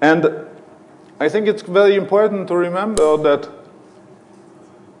 And I think it's very important to remember that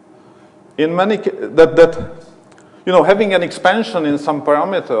in many having an expansion in some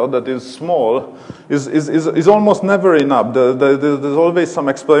parameter that is small is almost never enough. There's always some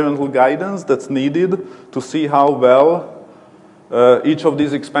experimental guidance that's needed to see how well each of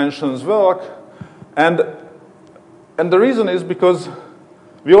these expansions work. And the reason is because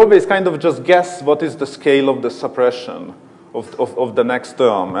we always kind of just guess what is the scale of the suppression of the next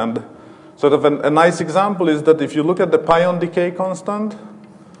term. And sort of a nice example is that if you look at the pion decay constant,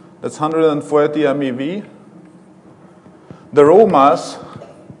 that's 140 MeV. The rho mass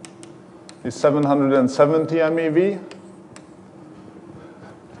is 770 MeV.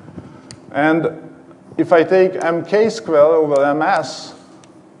 And if I take mk squared over ms,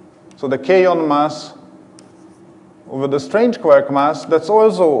 so the kaon mass over the strange quark mass, that's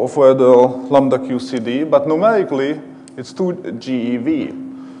also of order lambda QCD, but numerically it's 2 GeV.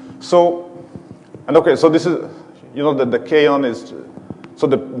 So, and okay, so this is, that the kaon is, so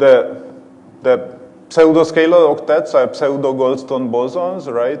the pseudoscalar octets are pseudo-Goldstone bosons,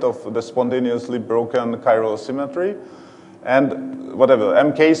 right, of the spontaneously broken chiral symmetry. And whatever,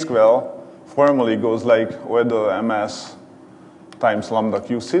 mk squared formally goes like order ms times lambda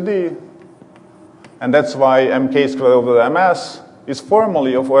QCD. And that's why mk squared over ms is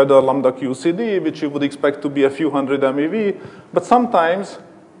formally of order lambda QCD, which you would expect to be a few hundred MeV. But sometimes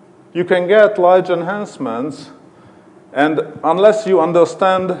you can get large enhancements, and unless you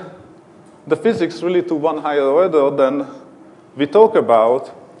understand the physics really to one higher order than we talk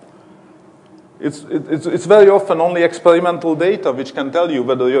about, it's very often only experimental data which can tell you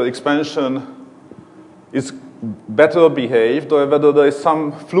whether your expansion is better behaved, or whether there is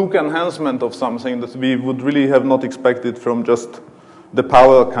some fluke enhancement of something that we would really have not expected from just the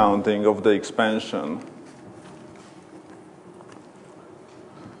power counting of the expansion.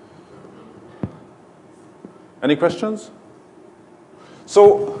 Any questions?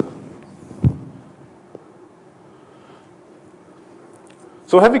 So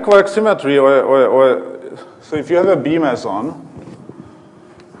heavy quark symmetry, so if you have a B meson,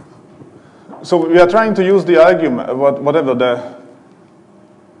 so we are trying to use the argument, whatever,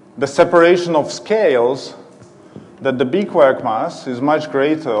 the separation of scales, that the B quark mass is much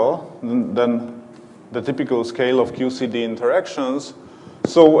greater than the typical scale of QCD interactions.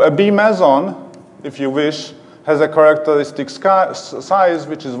 So a B meson, if you wish, has a characteristic size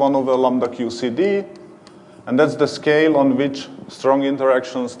which is 1 over lambda QCD, and that's the scale on which strong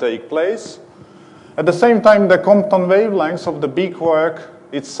interactions take place. At the same time, the Compton wavelength of the B quark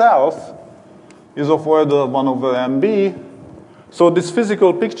itself is of order 1 over MB. So this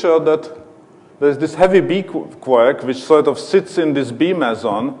physical picture that there's this heavy B quark which sort of sits in this B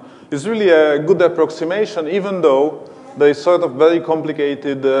meson is really a good approximation, even though there is sort of very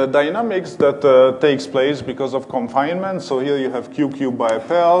complicated dynamics that takes place because of confinement. So here you have Q-cube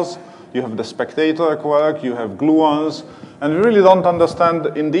bipairs, you have the spectator quark, you have gluons, and we really don't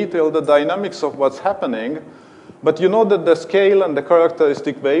understand in detail the dynamics of what's happening. But you know that the scale and the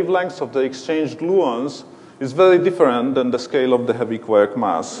characteristic wavelengths of the exchanged gluons is very different than the scale of the heavy quark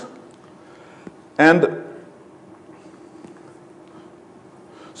mass. And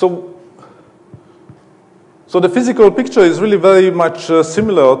so the physical picture is really very much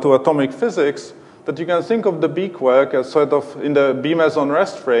similar to atomic physics, that you can think of the B quark as sort of in the B meson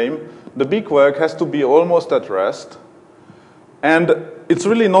rest frame. The B quark has to be almost at rest. And it's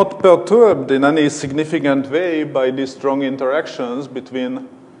really not perturbed in any significant way by these strong interactions between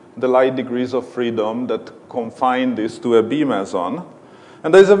the light degrees of freedom that confine this to a B meson.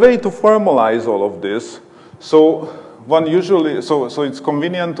 And there's a way to formalize all of this. So one usually, so it's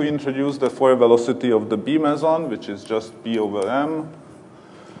convenient to introduce the four velocity of the B meson, which is just B over M.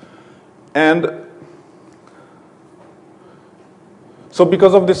 And so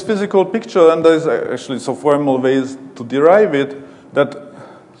because of this physical picture, and there's actually so formal ways to derive it, that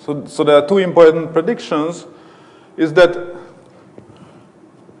so there are two important predictions, is that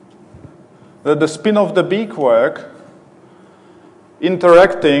the spin of the B quark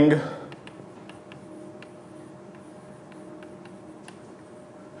interacting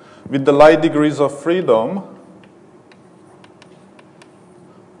with the light degrees of freedom,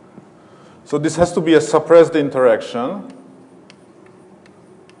 so this has to be a suppressed interaction.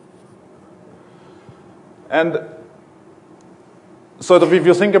 And sort of if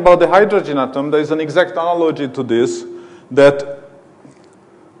you think about the hydrogen atom, there is an exact analogy to this, that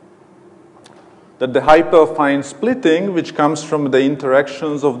the hyperfine splitting, which comes from the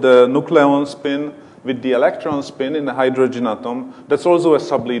interactions of the nucleon spin with the electron spin in the hydrogen atom, that's also a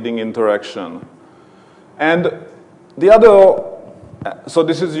subleading interaction. And the other, so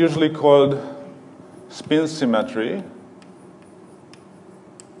this is usually called spin symmetry,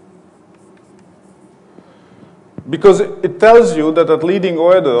 because it tells you that at leading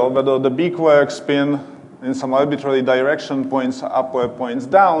order, whether the B quark spin in some arbitrary direction points up or points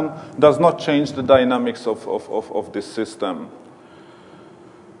down, does not change the dynamics of this system.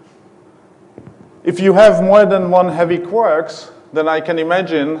 If you have more than one heavy quarks, then I can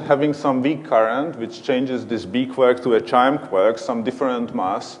imagine having some weak current, which changes this B quark to a charm quark, some different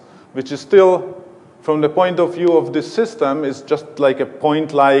mass, which is still, from the point of view of this system, is just like a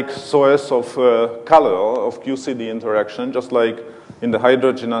point-like source of color of QCD interaction, just like in the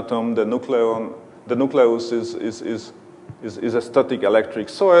hydrogen atom, the nucleus is a static electric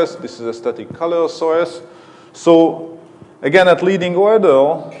source. This is a static color source. So again, at leading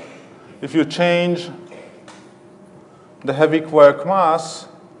order, if you change the heavy quark mass,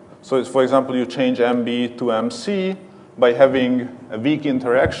 so it's, for example, you change MB to MC by having a weak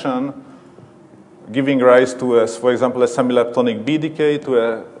interaction, giving rise to, for example, a semi-leptonic B decay to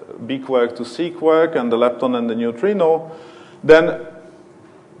a B quark to C quark and the lepton and the neutrino, then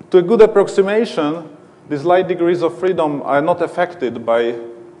to a good approximation, these light degrees of freedom are not affected by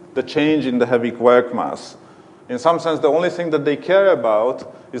the change in the heavy quark mass. In some sense, the only thing that they care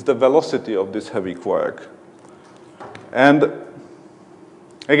about is the velocity of this heavy quark. And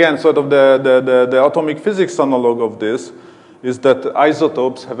again, sort of the atomic physics analog of this is that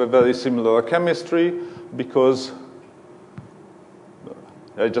isotopes have a very similar chemistry, because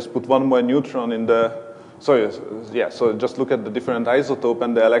I just put one more neutron in the, so just look at the different isotope,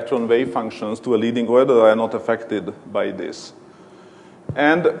 and the electron wave functions to a leading order are not affected by this.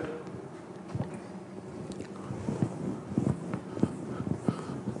 And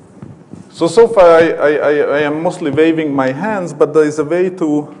So far I am mostly waving my hands, but there is a way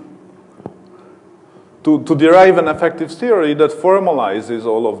to derive an effective theory that formalizes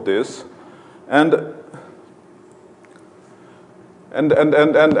all of this, and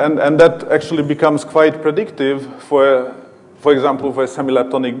that actually becomes quite predictive for example, for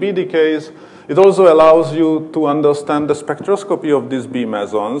semi-leptonic B decays. It also allows you to understand the spectroscopy of these B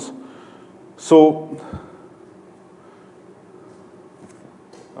mesons. So,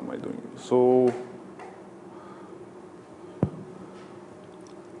 how am I doing? So,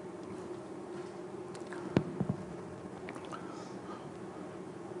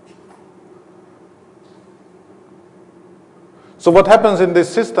 what happens in these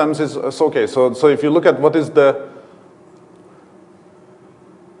systems is, okay, so if you look at what is the,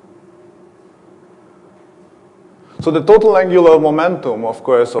 so the total angular momentum, of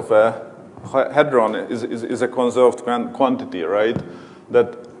course, of a hadron is a conserved quantity, right?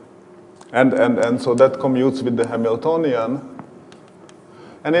 That, and so that commutes with the Hamiltonian.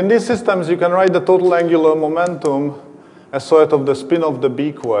 And in these systems, you can write the total angular momentum as sort of the spin of the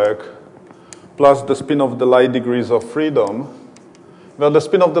B quark plus the spin of the Lie degrees of freedom. Well, the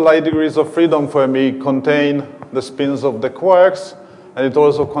spin of the Lie degrees of freedom for me contain the spins of the quarks, and it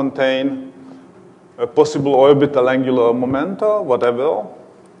also contain a possible orbital angular momenta, whatever.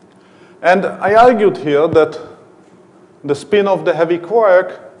 And I argued here that the spin of the heavy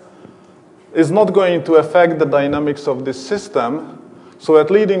quark is not going to affect the dynamics of this system. So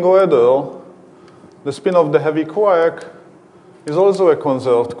at leading order, the spin of the heavy quark is also a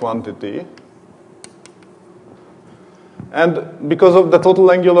conserved quantity. And because of the total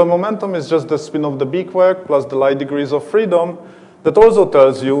angular momentum is just the spin of the B quark plus the Lie degrees of freedom, that also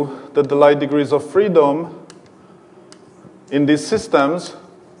tells you that the Lie degrees of freedom in these systems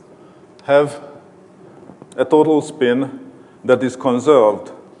have a total spin that is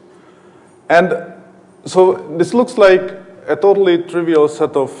conserved. And so this looks like a totally trivial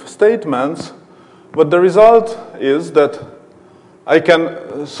set of statements, but the result is that I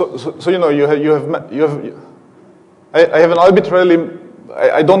can, so you know, I have an arbitrarily,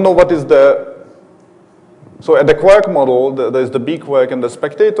 I don't know what is the, so at the quark model, there is the B quark and the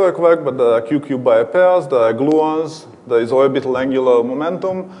spectator quark, but there are QQ bar pairs, there are gluons, there is orbital angular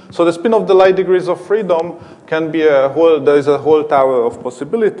momentum. So the spin of the Lie degrees of freedom can be a whole, there is a whole tower of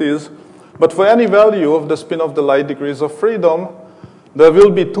possibilities. But for any value of the spin of the Lie degrees of freedom, there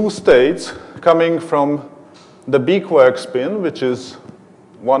will be two states coming from the B quark spin, which is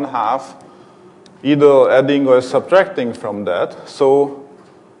 1/2, either adding or subtracting from that. So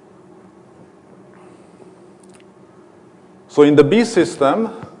in the B system,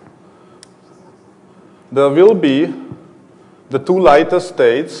 there will be the two lighter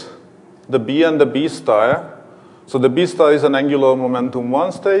states, the B and the B star. So the B star is an angular momentum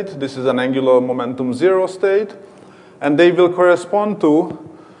 1 state. This is an angular momentum 0 state. And they will correspond to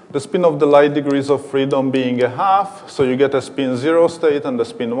the spin of the Lie degrees of freedom being 1/2. So you get a spin 0 state and a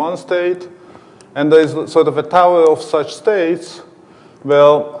spin 1 state. And there is sort of a tower of such states.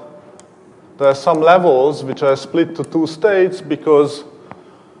 Well, there are some levels which are split to two states because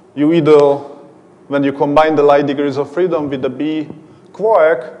you either, when you combine the Lie degrees of freedom with the B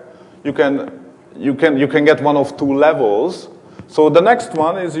quark, you can get one of two levels. So the next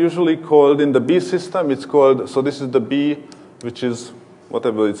one is usually called, in the B system, it's called, so this is the B, which is,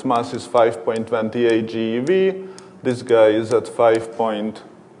 whatever its mass is 5.28 GeV. This guy is at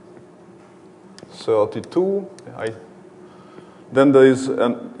 5.32. Then there is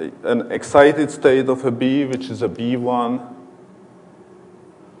an excited state of a B, which is a B1,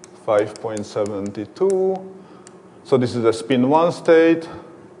 5.72. So this is a spin 1 state.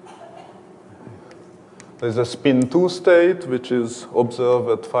 There's a spin 2 state, which is observed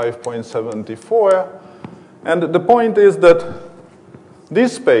at 5.74. And the point is that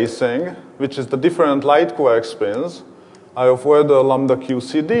this spacing, which is the different light quark spins, are of order lambda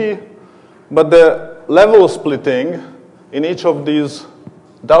QCD, but the level splitting in each of these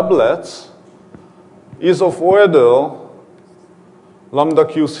doublets is of order lambda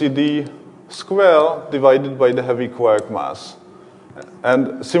QCD square divided by the heavy quark mass.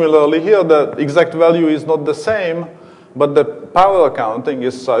 And similarly here, the exact value is not the same, but the power accounting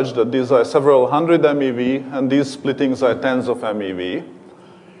is such that these are several hundred MeV, and these splittings are tens of MeV.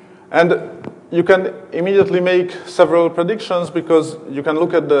 And you can immediately make several predictions because you can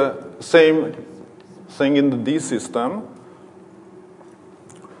look at the same thing in the D system.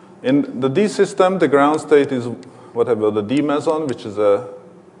 In the D system, the ground state is whatever the D meson, which is a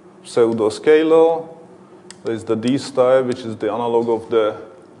pseudo-scalar. There is the D star, which is the analog of the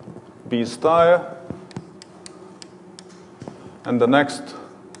B star. And the next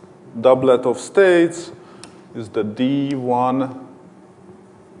doublet of states is the D1,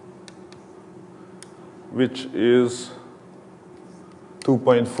 which is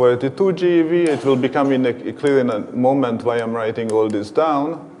 2.42 GeV. It will become clear in a moment why I'm writing all this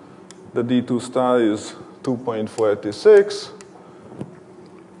down. The D2 star is 2.46.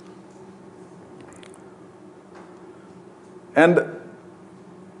 And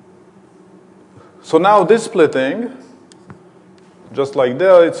so now this splitting, just like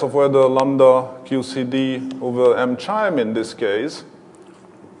there, it's of order lambda QCD over M chime in this case.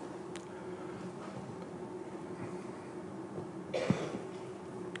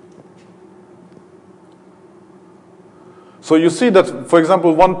 So you see that, for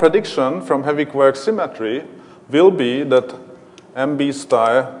example, one prediction from heavy quark symmetry will be that MB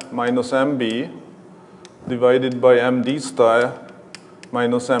star minus MB divided by MD star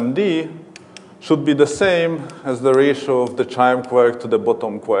minus MD should be the same as the ratio of the chime quark to the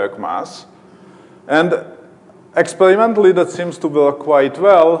bottom quark mass. And experimentally, that seems to work quite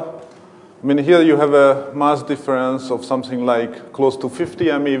well. I mean, here you have a mass difference of something like close to 50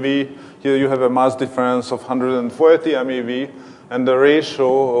 MeV. Here you have a mass difference of 140 MeV, and the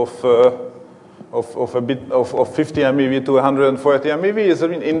ratio of 50 MeV to 140 MeV is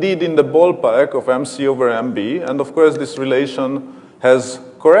indeed in the ballpark of MC over MB. And of course, this relation has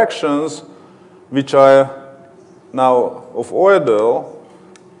corrections which are now of order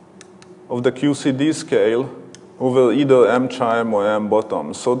of the QCD scale over either M chime or M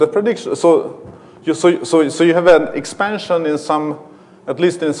bottom. So the prediction, so you have an expansion in some, at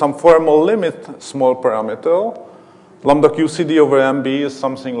least in some formal limit, small parameter. Lambda QCD over MB is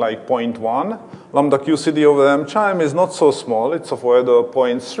something like 0.1. Lambda QCD over M chime is not so small. It's of order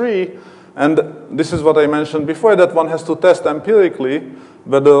 0.3. And this is what I mentioned before, that one has to test empirically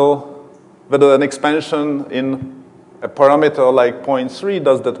whether an expansion in a parameter like 0.3,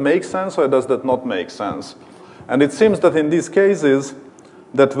 does that make sense or does that not make sense? And it seems that in these cases,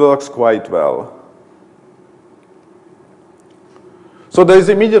 that works quite well. So there is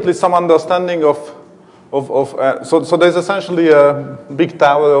immediately some understanding so there's essentially a big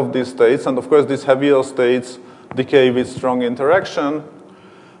tower of these states, and of course these heavier states decay with strong interaction.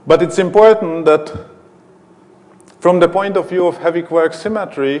 But it's important that from the point of view of heavy quark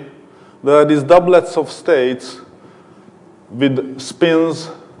symmetry, there are these doublets of states with spins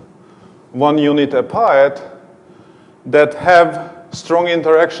 1 unit apart that have strong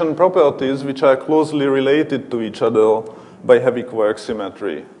interaction properties which are closely related to each other by heavy quark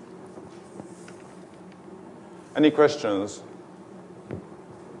symmetry. Any questions?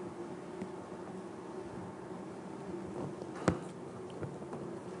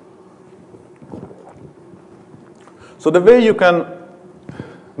 So the way you can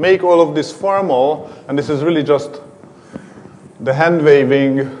make all of this formal, and this is really just the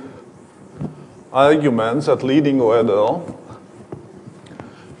hand-waving arguments at leading order,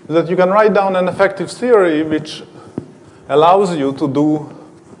 is that you can write down an effective theory which allows you to do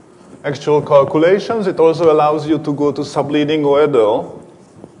actual calculations. It also allows you to go to subleading order.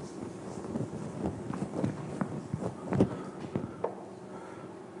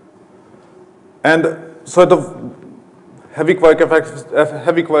 And sort of heavy quark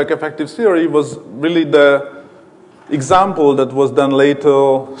effective theory was really the example that was then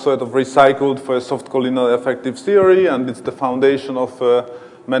later sort of recycled for a soft collinear effective theory, and it's the foundation of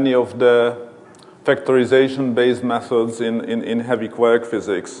many of the factorization-based methods in heavy quark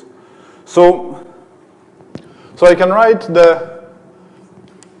physics. So I can write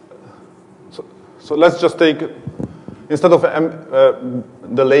so let's just take, instead of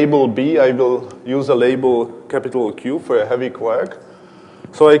the label B, I will use a label capital Q for a heavy quark.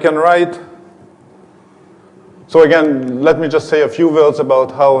 So I can write, so again, let me just say a few words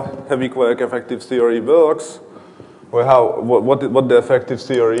about how heavy quark effective theory works, or what the effective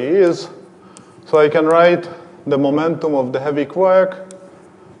theory is. So I can write the momentum of the heavy quark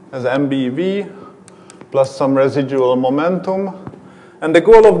as MBV plus some residual momentum. And the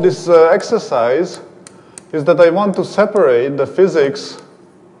goal of this exercise is that I want to separate the physics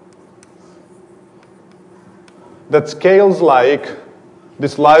that scales like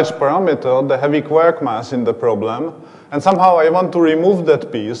this large parameter, the heavy quark mass in the problem, and somehow I want to remove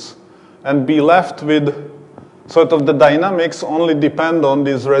that piece and be left with sort of the dynamics only depend on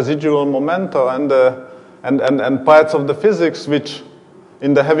these residual momenta and parts of the physics which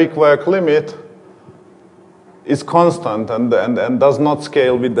in the heavy quark limit is constant and does not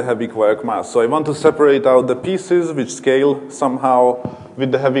scale with the heavy quark mass. So I want to separate out the pieces which scale somehow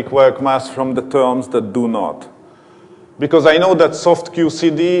with the heavy quark mass from the terms that do not. Because I know that soft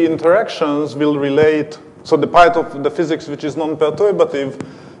QCD interactions will relate, so the part of the physics which is non-perturbative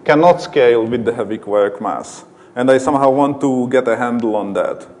cannot scale with the heavy quark mass. And I somehow want to get a handle on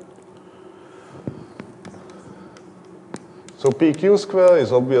that. So PQ square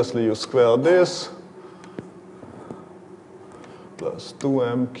is obviously you square this plus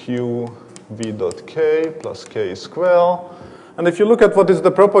 2mq v dot k plus k square. And if you look at what is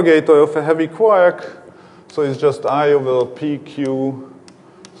the propagator of a heavy quark, so it's just I over pq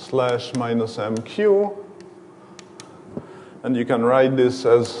slash minus mq. And you can write this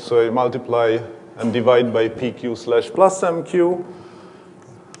as, so I multiply and divide by pq slash plus mq.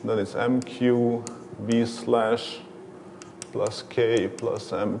 Then it's mq v slash plus k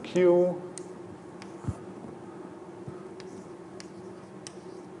plus mq.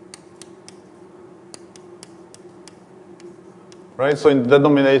 Right, so in the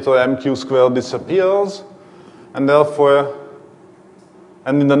denominator mq squared disappears, and therefore,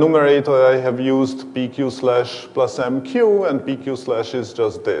 and in the numerator I have used pq slash plus mq, and pq slash is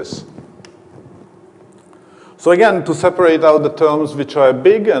just this. So again, to separate out the terms which are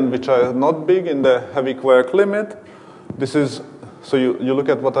big and which are not big in the heavy quark limit, this is, so you look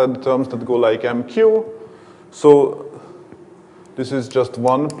at what are the terms that go like mq. So this is just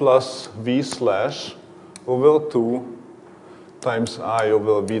 1 plus v slash over 2 times I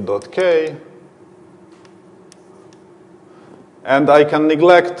over v dot k. And I can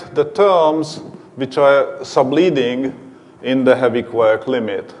neglect the terms which are subleading in the heavy quark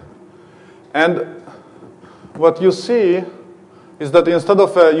limit. And what you see is that instead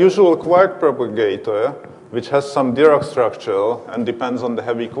of a usual quark propagator, which has some Dirac structure and depends on the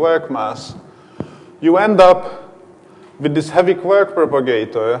heavy quark mass, you end up with this heavy quark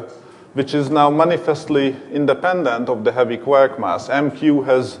propagator, which is now manifestly independent of the heavy quark mass. MQ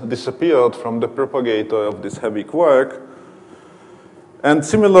has disappeared from the propagator of this heavy quark. And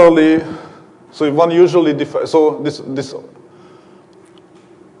similarly, so if one usually so this,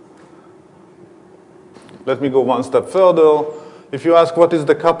 let me go one step further. If you ask what is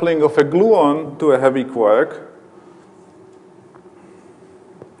the coupling of a gluon to a heavy quark,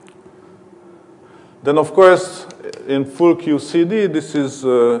 then of course, in full QCD, this is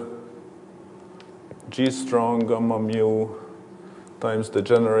G strong gamma mu times the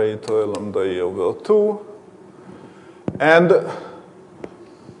generator lambda A over 2. And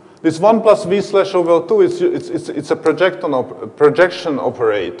this 1 plus V slash over 2, it's a projection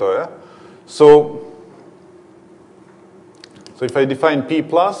operator. So if I define P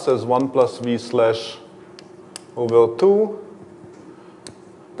plus as 1 plus V slash over 2,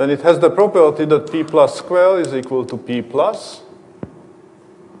 then it has the property that P plus square is equal to P plus.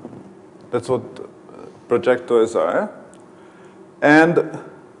 That's what projectors are. And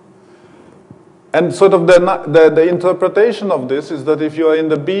sort of the interpretation of this is that if you are in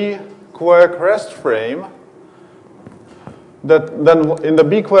the B quark rest frame, that then in the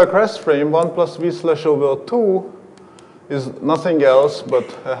B quark rest frame, 1 plus V slash over 2 is nothing else but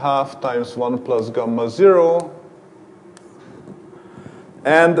a half times 1 plus gamma 0.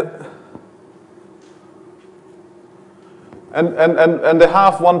 And the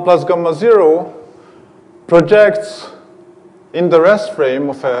half 1 plus gamma 0 projects in the rest frame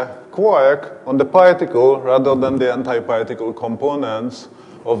of a quark on the particle rather than the antiparticle components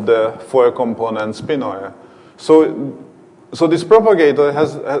of the 4-component spinor. So this propagator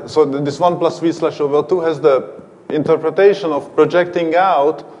has, so this 1 plus V slash over 2 has the interpretation of projecting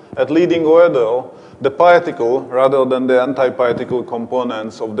out at leading order the particle rather than the antiparticle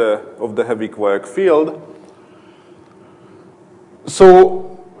components of the heavy quark field. So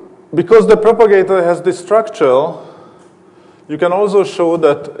because the propagator has this structure, you can also show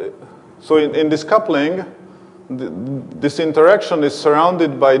that, so in this coupling, this interaction is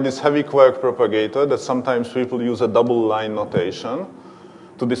surrounded by this heavy quark propagator that sometimes people use a double line notation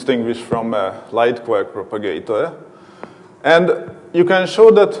to distinguish from a light quark propagator. And you can show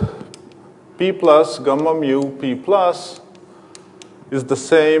that P plus gamma mu P plus is the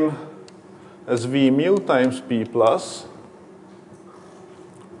same as V mu times P plus.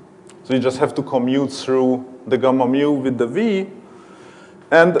 So you just have to commute through the gamma mu with the V.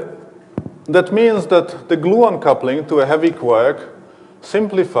 And that means that the gluon coupling to a heavy quark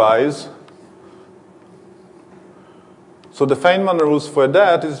simplifies. So the Feynman rules for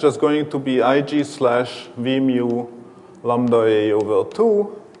that is just going to be Ig slash V mu lambda A over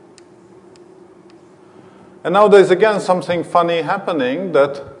 2. And now there's again something funny happening,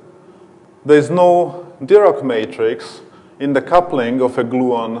 that there's no Dirac matrix in the coupling of a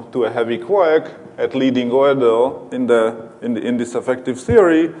gluon to a heavy quark at leading order in this effective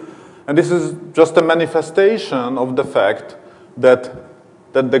theory. And this is just a manifestation of the fact that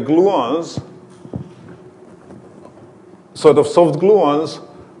the gluons, sort of soft gluons,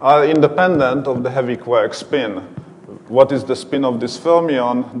 are independent of the heavy quark spin. What is the spin of this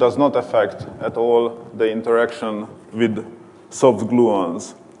fermion does not affect at all the interaction with soft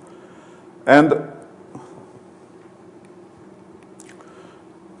gluons. And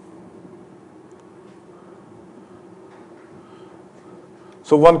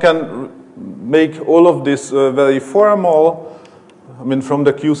so one can make all of this very formal, I mean, from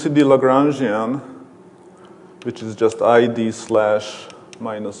the QCD Lagrangian, which is just ID slash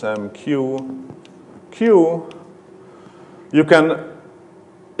minus MQ, Q, you can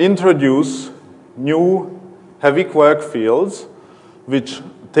introduce new heavy quark fields which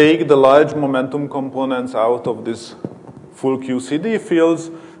take the large momentum components out of this full QCD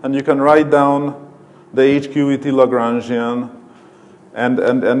fields, and you can write down the HQET Lagrangian. And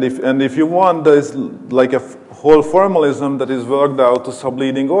if you want, there's like a whole formalism that is worked out to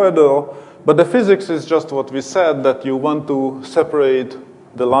subleading order, but the physics is just what we said, that you want to separate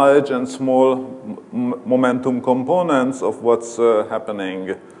the large and small momentum components of what's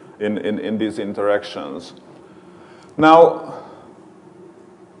happening in these interactions. Now,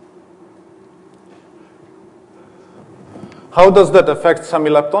 how does that affect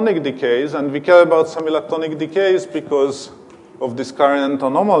semileptonic decays? And we care about semileptonic decays because of this current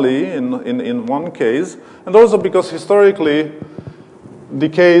anomaly in one case, and also because historically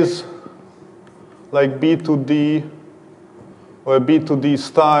decays like B to D or B to D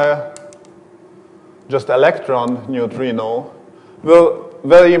star, just electron neutrino, were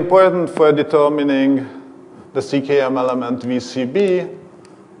very important for determining the CKM element VCB.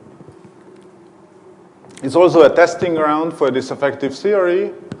 It's also a testing ground for this effective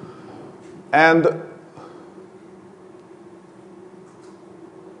theory, and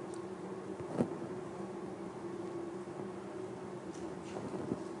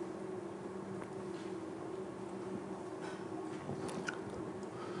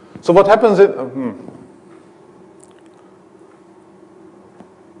so what happens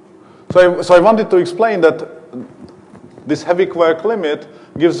So I wanted to explain that this heavy quark limit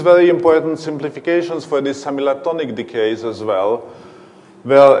gives very important simplifications for these semileptonic decays as well,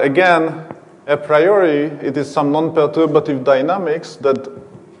 where again, a priori, it is some non-perturbative dynamics that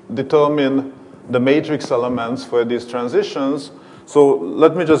determine the matrix elements for these transitions. So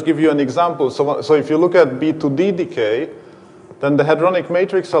let me just give you an example. So if you look at B to D decay, then the hadronic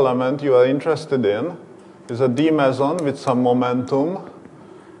matrix element you are interested in is a D meson with some momentum,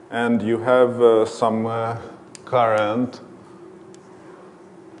 and you have some current.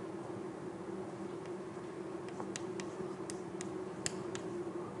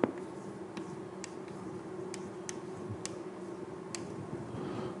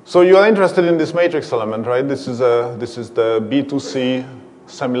 So you are interested in this matrix element, right? This is the B2C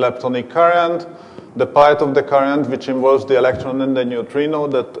semileptonic current, the part of the current which involves the electron and the neutrino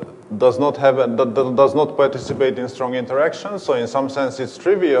that does not participate in strong interactions. So in some sense, it's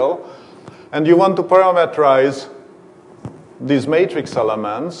trivial, and you want to parameterize these matrix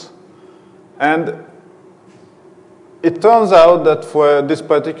elements, and it turns out that for this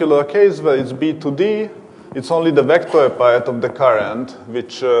particular case where it's B to D, it's only the vector part of the current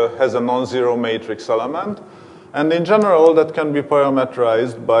which has a non-zero matrix element. And in general, that can be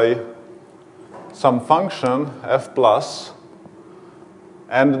parameterized by some function, f plus.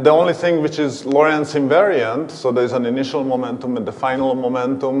 And the only thing which is Lorentz invariant, so there's an initial momentum and the final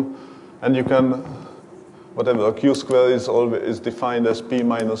momentum, and you can, whatever, q square is defined as p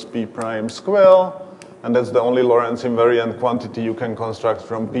minus p prime square, and that's the only Lorentz invariant quantity you can construct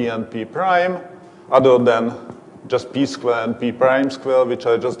from p and p prime, other than just p square and p prime square, which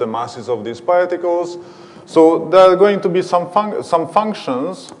are just the masses of these particles. So there are going to be some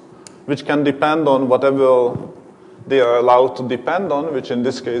functions which can depend on whatever they are allowed to depend on, which in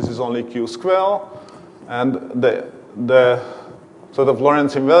this case is only q square. And the sort of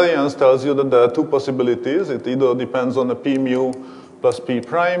Lorentz invariance tells you that there are two possibilities. It either depends on a p mu plus p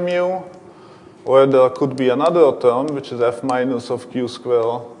prime mu, or there could be another term, which is f minus of q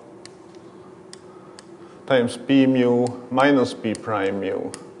square times p mu minus p prime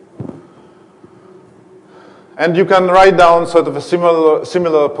mu. And you can write down sort of a similar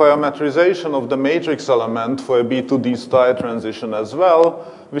parameterization of the matrix element for a B to D star transition as well,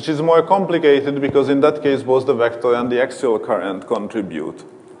 which is more complicated because in that case both the vector and the axial current contribute.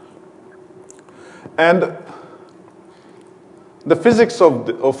 And the physics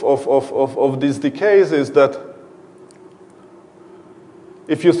of these decays is that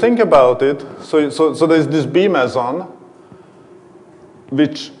if you think about it, so there's this B meson,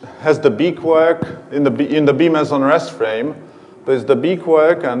 which has the B quark in the B meson rest frame, There's the B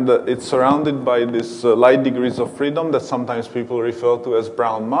quark, and it's surrounded by these light degrees of freedom that sometimes people refer to as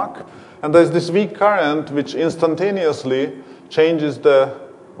brown muck. And there's this weak current which instantaneously changes the,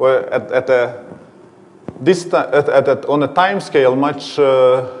 or on a time scale much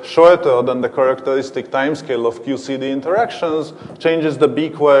shorter than the characteristic time scale of QCD interactions, changes the B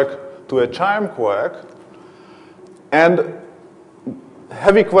quark to a charm quark. And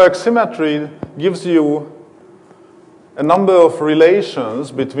heavy quark symmetry gives you a number of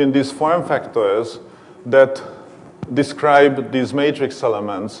relations between these form factors that describe these matrix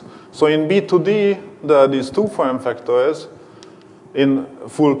elements. So in B2D, there are these two form factors in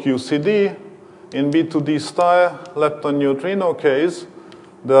full QCD. In B2D star lepton neutrino case,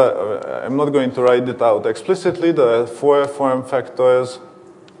 I'm not going to write it out explicitly. There are 4 form factors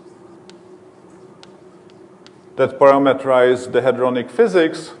that parameterize the hadronic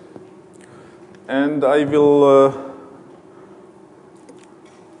physics. And I will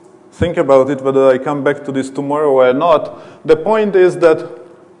think about it whether I come back to this tomorrow or not. The point is that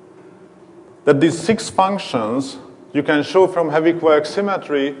these 6 functions you can show from heavy quark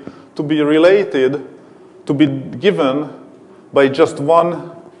symmetry to be related, to be given by just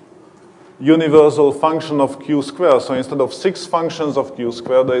one universal function of Q squared. So instead of 6 functions of Q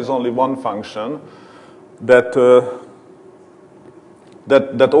squared, there is only one function that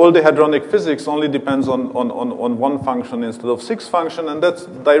all the hadronic physics only depends on one function instead of 6 functions, and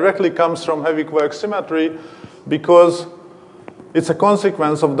that directly comes from heavy quark symmetry because it's a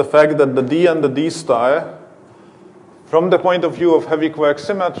consequence of the fact that the D and the D star, from the point of view of heavy quark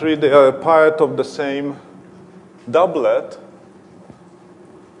symmetry, they are part of the same doublet.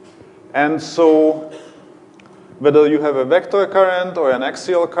 And so whether you have a vector current or an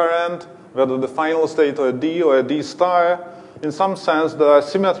axial current, whether the final state or a D or a D star, in some sense there are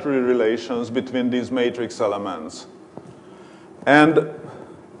symmetry relations between these matrix elements. And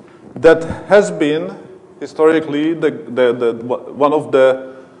that has been historically one of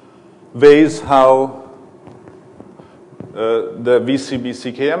the ways how the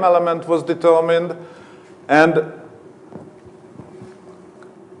VCB-CKM element was determined. And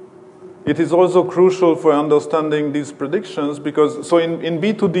it is also crucial for understanding these predictions because, so in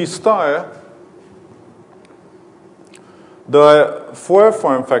B2D star, there are 4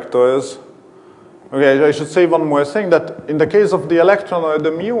 form factors. Okay, I should say one more thing, that in the case of the electron or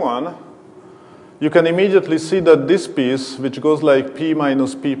the muon, you can immediately see that this piece, which goes like P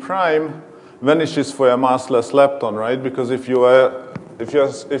minus P prime, vanishes for a massless lepton, right? Because if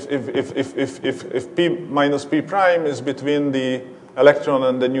P minus P prime is between the electron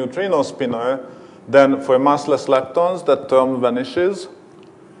and the neutrino spinor, then for massless leptons, that term vanishes.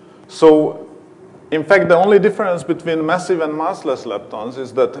 So, in fact, the only difference between massive and massless leptons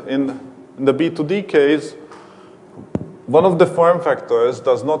is that in the B2D case, one of the form factors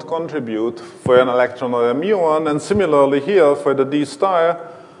does not contribute for an electron or a muon, and similarly here for the D star,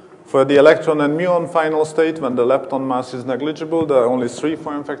 for the electron and muon final state, when the lepton mass is negligible, there are only 3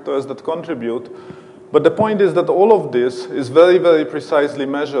 form factors that contribute. But the point is that all of this is very, very precisely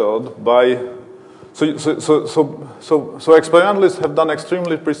measured by, so experimentalists have done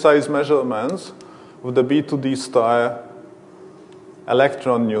extremely precise measurements with the B2D star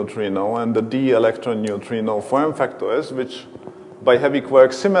electron neutrino and the D electron neutrino form factors, which by heavy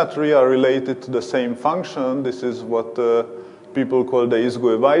quark symmetry are related to the same function. This is what people call the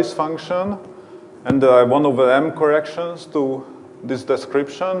Isgur-Weiss function. And there are 1/m corrections to this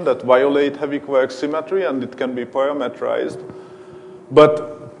description that violate heavy quark symmetry, and it can be parameterized.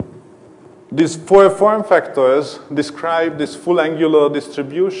 But these 4 form factors describe this full angular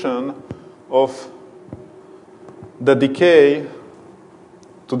distribution of the decay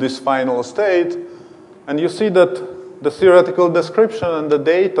to this final state. And you see that the theoretical description and the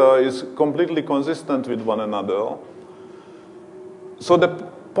data is completely consistent with one another. So the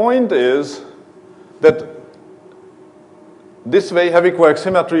point is that this way heavy quark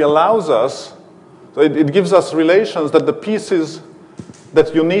symmetry allows us, so it gives us relations that the pieces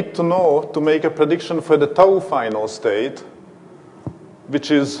that you need to know to make a prediction for the tau final state,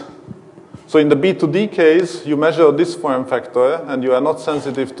 which is, so in the B2D case, you measure this form factor and you are not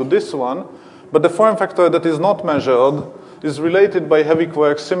sensitive to this one, but the form factor that is not measured is related by heavy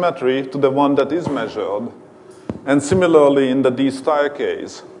quark symmetry to the one that is measured. And similarly in the D star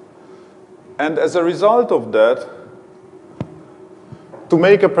case. And as a result of that, to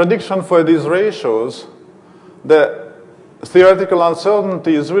make a prediction for these ratios, the theoretical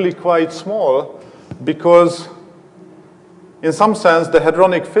uncertainty is really quite small because in some sense the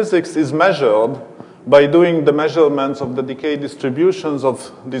hadronic physics is measured by doing the measurements of the decay distributions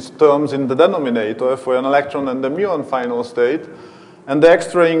of these terms in the denominator for an electron and the muon final state, and the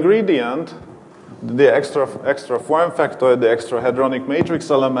extra ingredient, the extra form factor, the extra hadronic matrix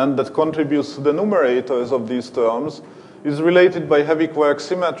element that contributes to the numerators of these terms is related by heavy quark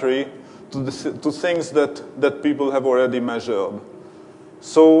symmetry to things that people have already measured.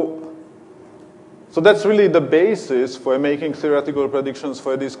 So that's really the basis for making theoretical predictions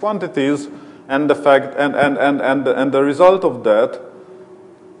for these quantities, and the fact and the result of that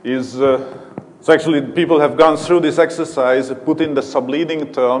is so actually people have gone through this exercise, put in the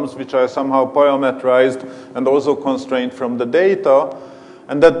subleading terms which are somehow parametrized and also constrained from the data,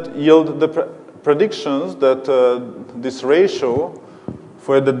 and that yield the predictions that this ratio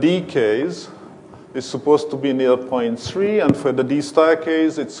for the D case is supposed to be near 0.3, and for the D star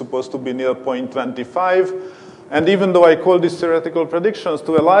case it's supposed to be near 0.25. And even though I call these theoretical predictions,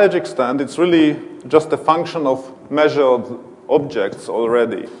 to a large extent it's really just a function of measured objects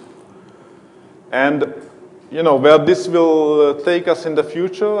already. And you know, where this will take us in the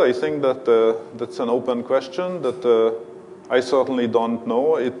future, I think that that's an open question that I certainly don't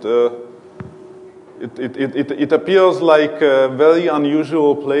know. It appears like a very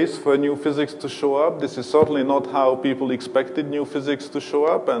unusual place for new physics to show up. This is certainly not how people expected new physics to show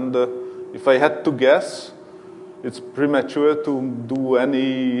up, and if I had to guess, it's premature to do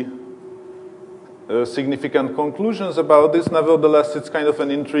any significant conclusions about this. Nevertheless, it's kind of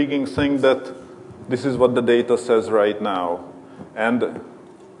an intriguing thing that this is what the data says right now. And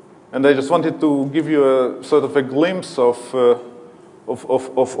I just wanted to give you a sort of a glimpse of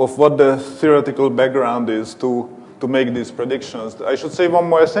what the theoretical background is to make these predictions. I should say one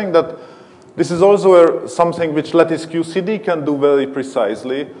more thing, that this is also something which lattice QCD can do very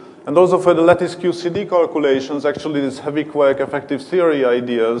precisely. And also for the lattice QCD calculations, actually these heavy quark effective theory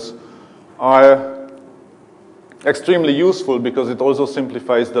ideas are extremely useful because it also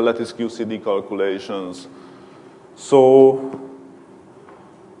simplifies the lattice QCD calculations. So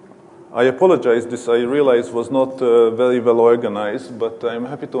I apologize, this I realize was not very well organized, but I'm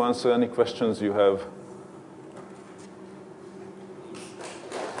happy to answer any questions you have.